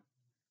mine.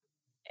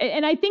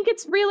 And I think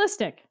it's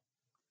realistic.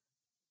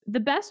 The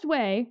best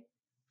way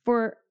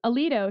for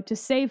Alito to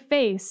save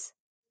face,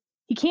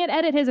 he can't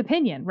edit his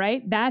opinion,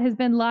 right? That has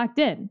been locked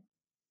in.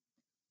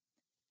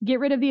 Get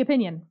rid of the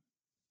opinion.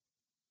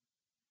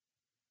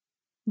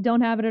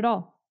 Don't have it at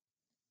all.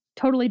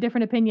 Totally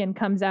different opinion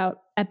comes out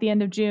at the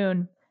end of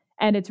June,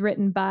 and it's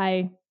written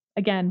by,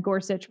 again,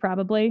 Gorsuch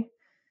probably,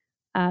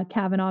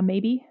 Kavanaugh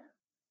maybe,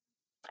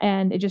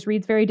 and it just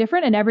reads very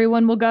different, and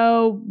everyone will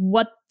go,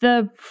 what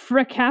the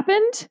frick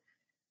happened?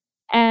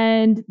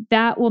 And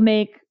that will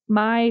make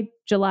my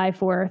July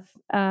 4th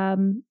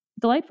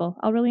delightful.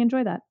 I'll really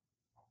enjoy that.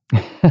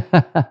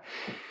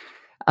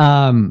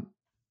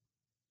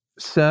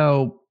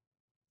 So,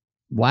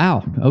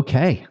 wow.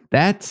 Okay.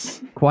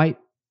 That's a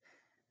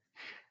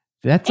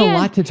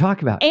lot to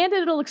talk about. And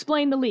it'll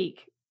explain the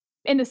leak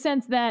in the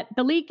sense that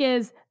the leak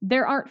is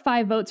there aren't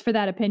 5 votes for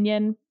that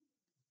opinion.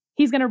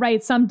 He's going to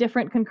write some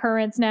different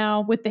concurrence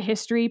now with the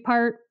history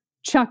part,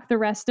 chuck the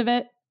rest of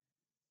it.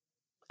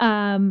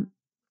 And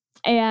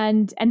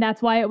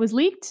that's why it was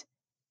leaked,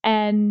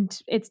 and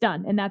it's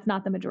done. And that's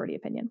not the majority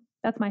opinion.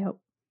 That's my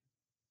hope.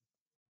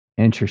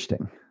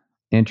 Interesting.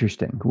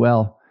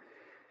 Well,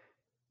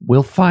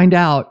 we'll find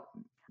out.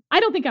 I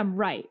don't think I'm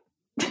right.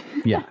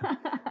 Yeah.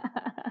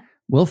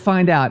 We'll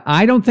find out.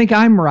 I don't think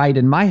I'm right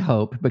in my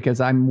hope, because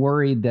I'm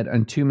worried that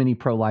too many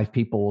pro-life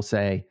people will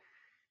say,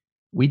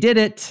 we did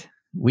it.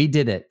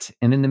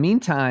 And in the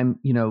meantime,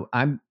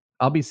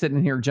 I'll be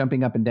sitting here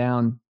jumping up and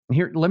down.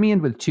 Here, let me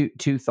end with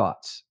two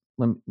thoughts.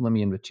 Let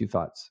me end with 2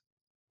 thoughts.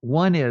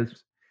 One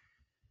is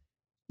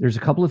there's a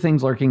couple of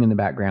things lurking in the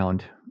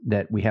background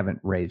that we haven't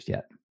raised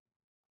yet.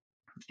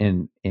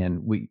 And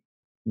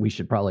we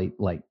should probably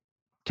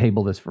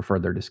table this for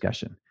further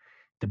discussion.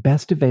 The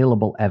best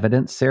available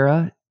evidence,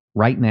 Sarah,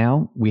 right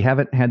now, we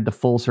haven't had the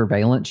full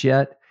surveillance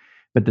yet,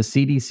 but the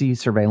CDC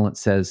surveillance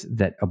says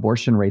that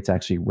abortion rates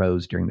actually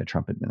rose during the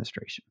Trump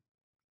administration,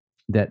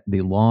 that the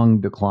long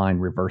decline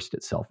reversed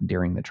itself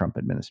during the Trump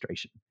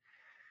administration.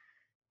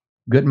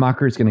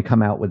 Guttmacher is going to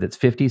come out with its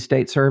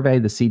 50-state survey.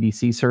 The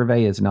CDC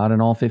survey is not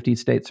an all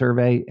 50-state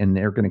survey, and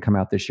they're going to come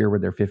out this year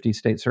with their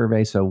 50-state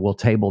survey, so we'll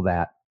table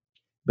that.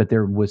 But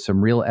there was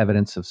some real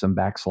evidence of some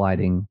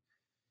backsliding,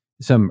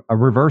 a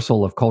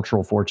reversal of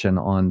cultural fortune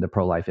on the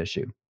pro-life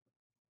issue.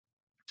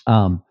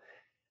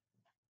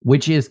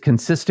 Which is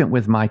consistent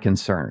with my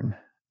concern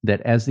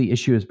that as the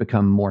issue has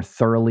become more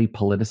thoroughly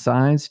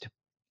politicized,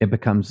 it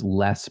becomes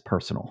less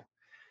personal.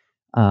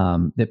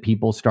 That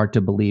people start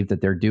to believe that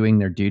they're doing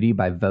their duty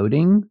by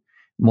voting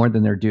more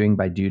than they're doing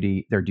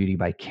their duty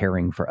by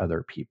caring for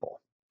other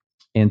people.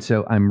 And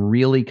so I'm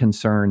really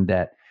concerned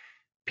that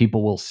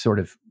people will sort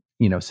of,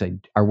 say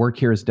our work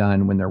here is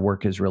done when their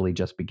work is really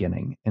just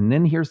beginning. And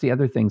then here's the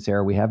other thing,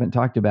 Sarah, we haven't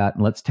talked about,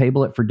 and let's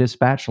table it for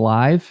Dispatch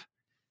Live.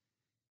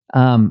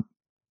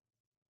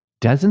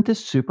 Doesn't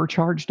this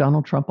supercharge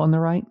Donald Trump on the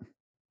right?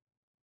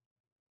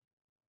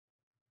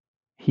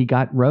 He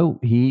got Roe.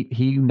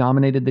 He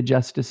nominated the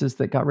justices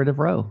that got rid of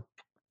Roe.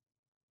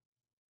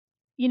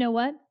 You know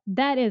what?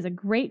 That is a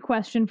great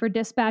question for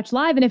Dispatch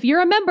Live. And if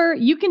you're a member,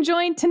 you can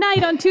join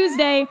tonight on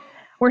Tuesday.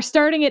 We're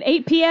starting at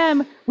 8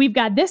 p.m. We've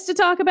got this to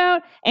talk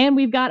about, and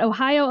we've got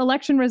Ohio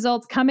election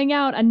results coming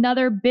out,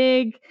 another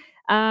big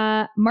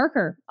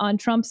marker on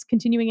Trump's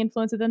continuing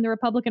influence within the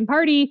Republican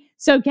Party.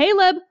 So,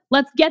 Caleb,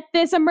 let's get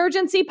this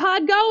emergency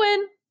pod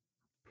going.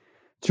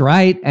 That's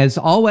right. As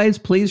always,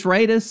 please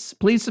rate us,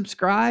 please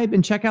subscribe,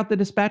 and check out the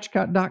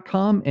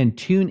dispatch.com and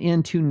tune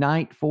in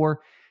tonight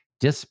for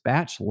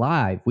Dispatch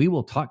Live. We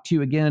will talk to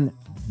you again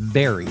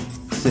very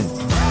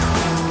soon.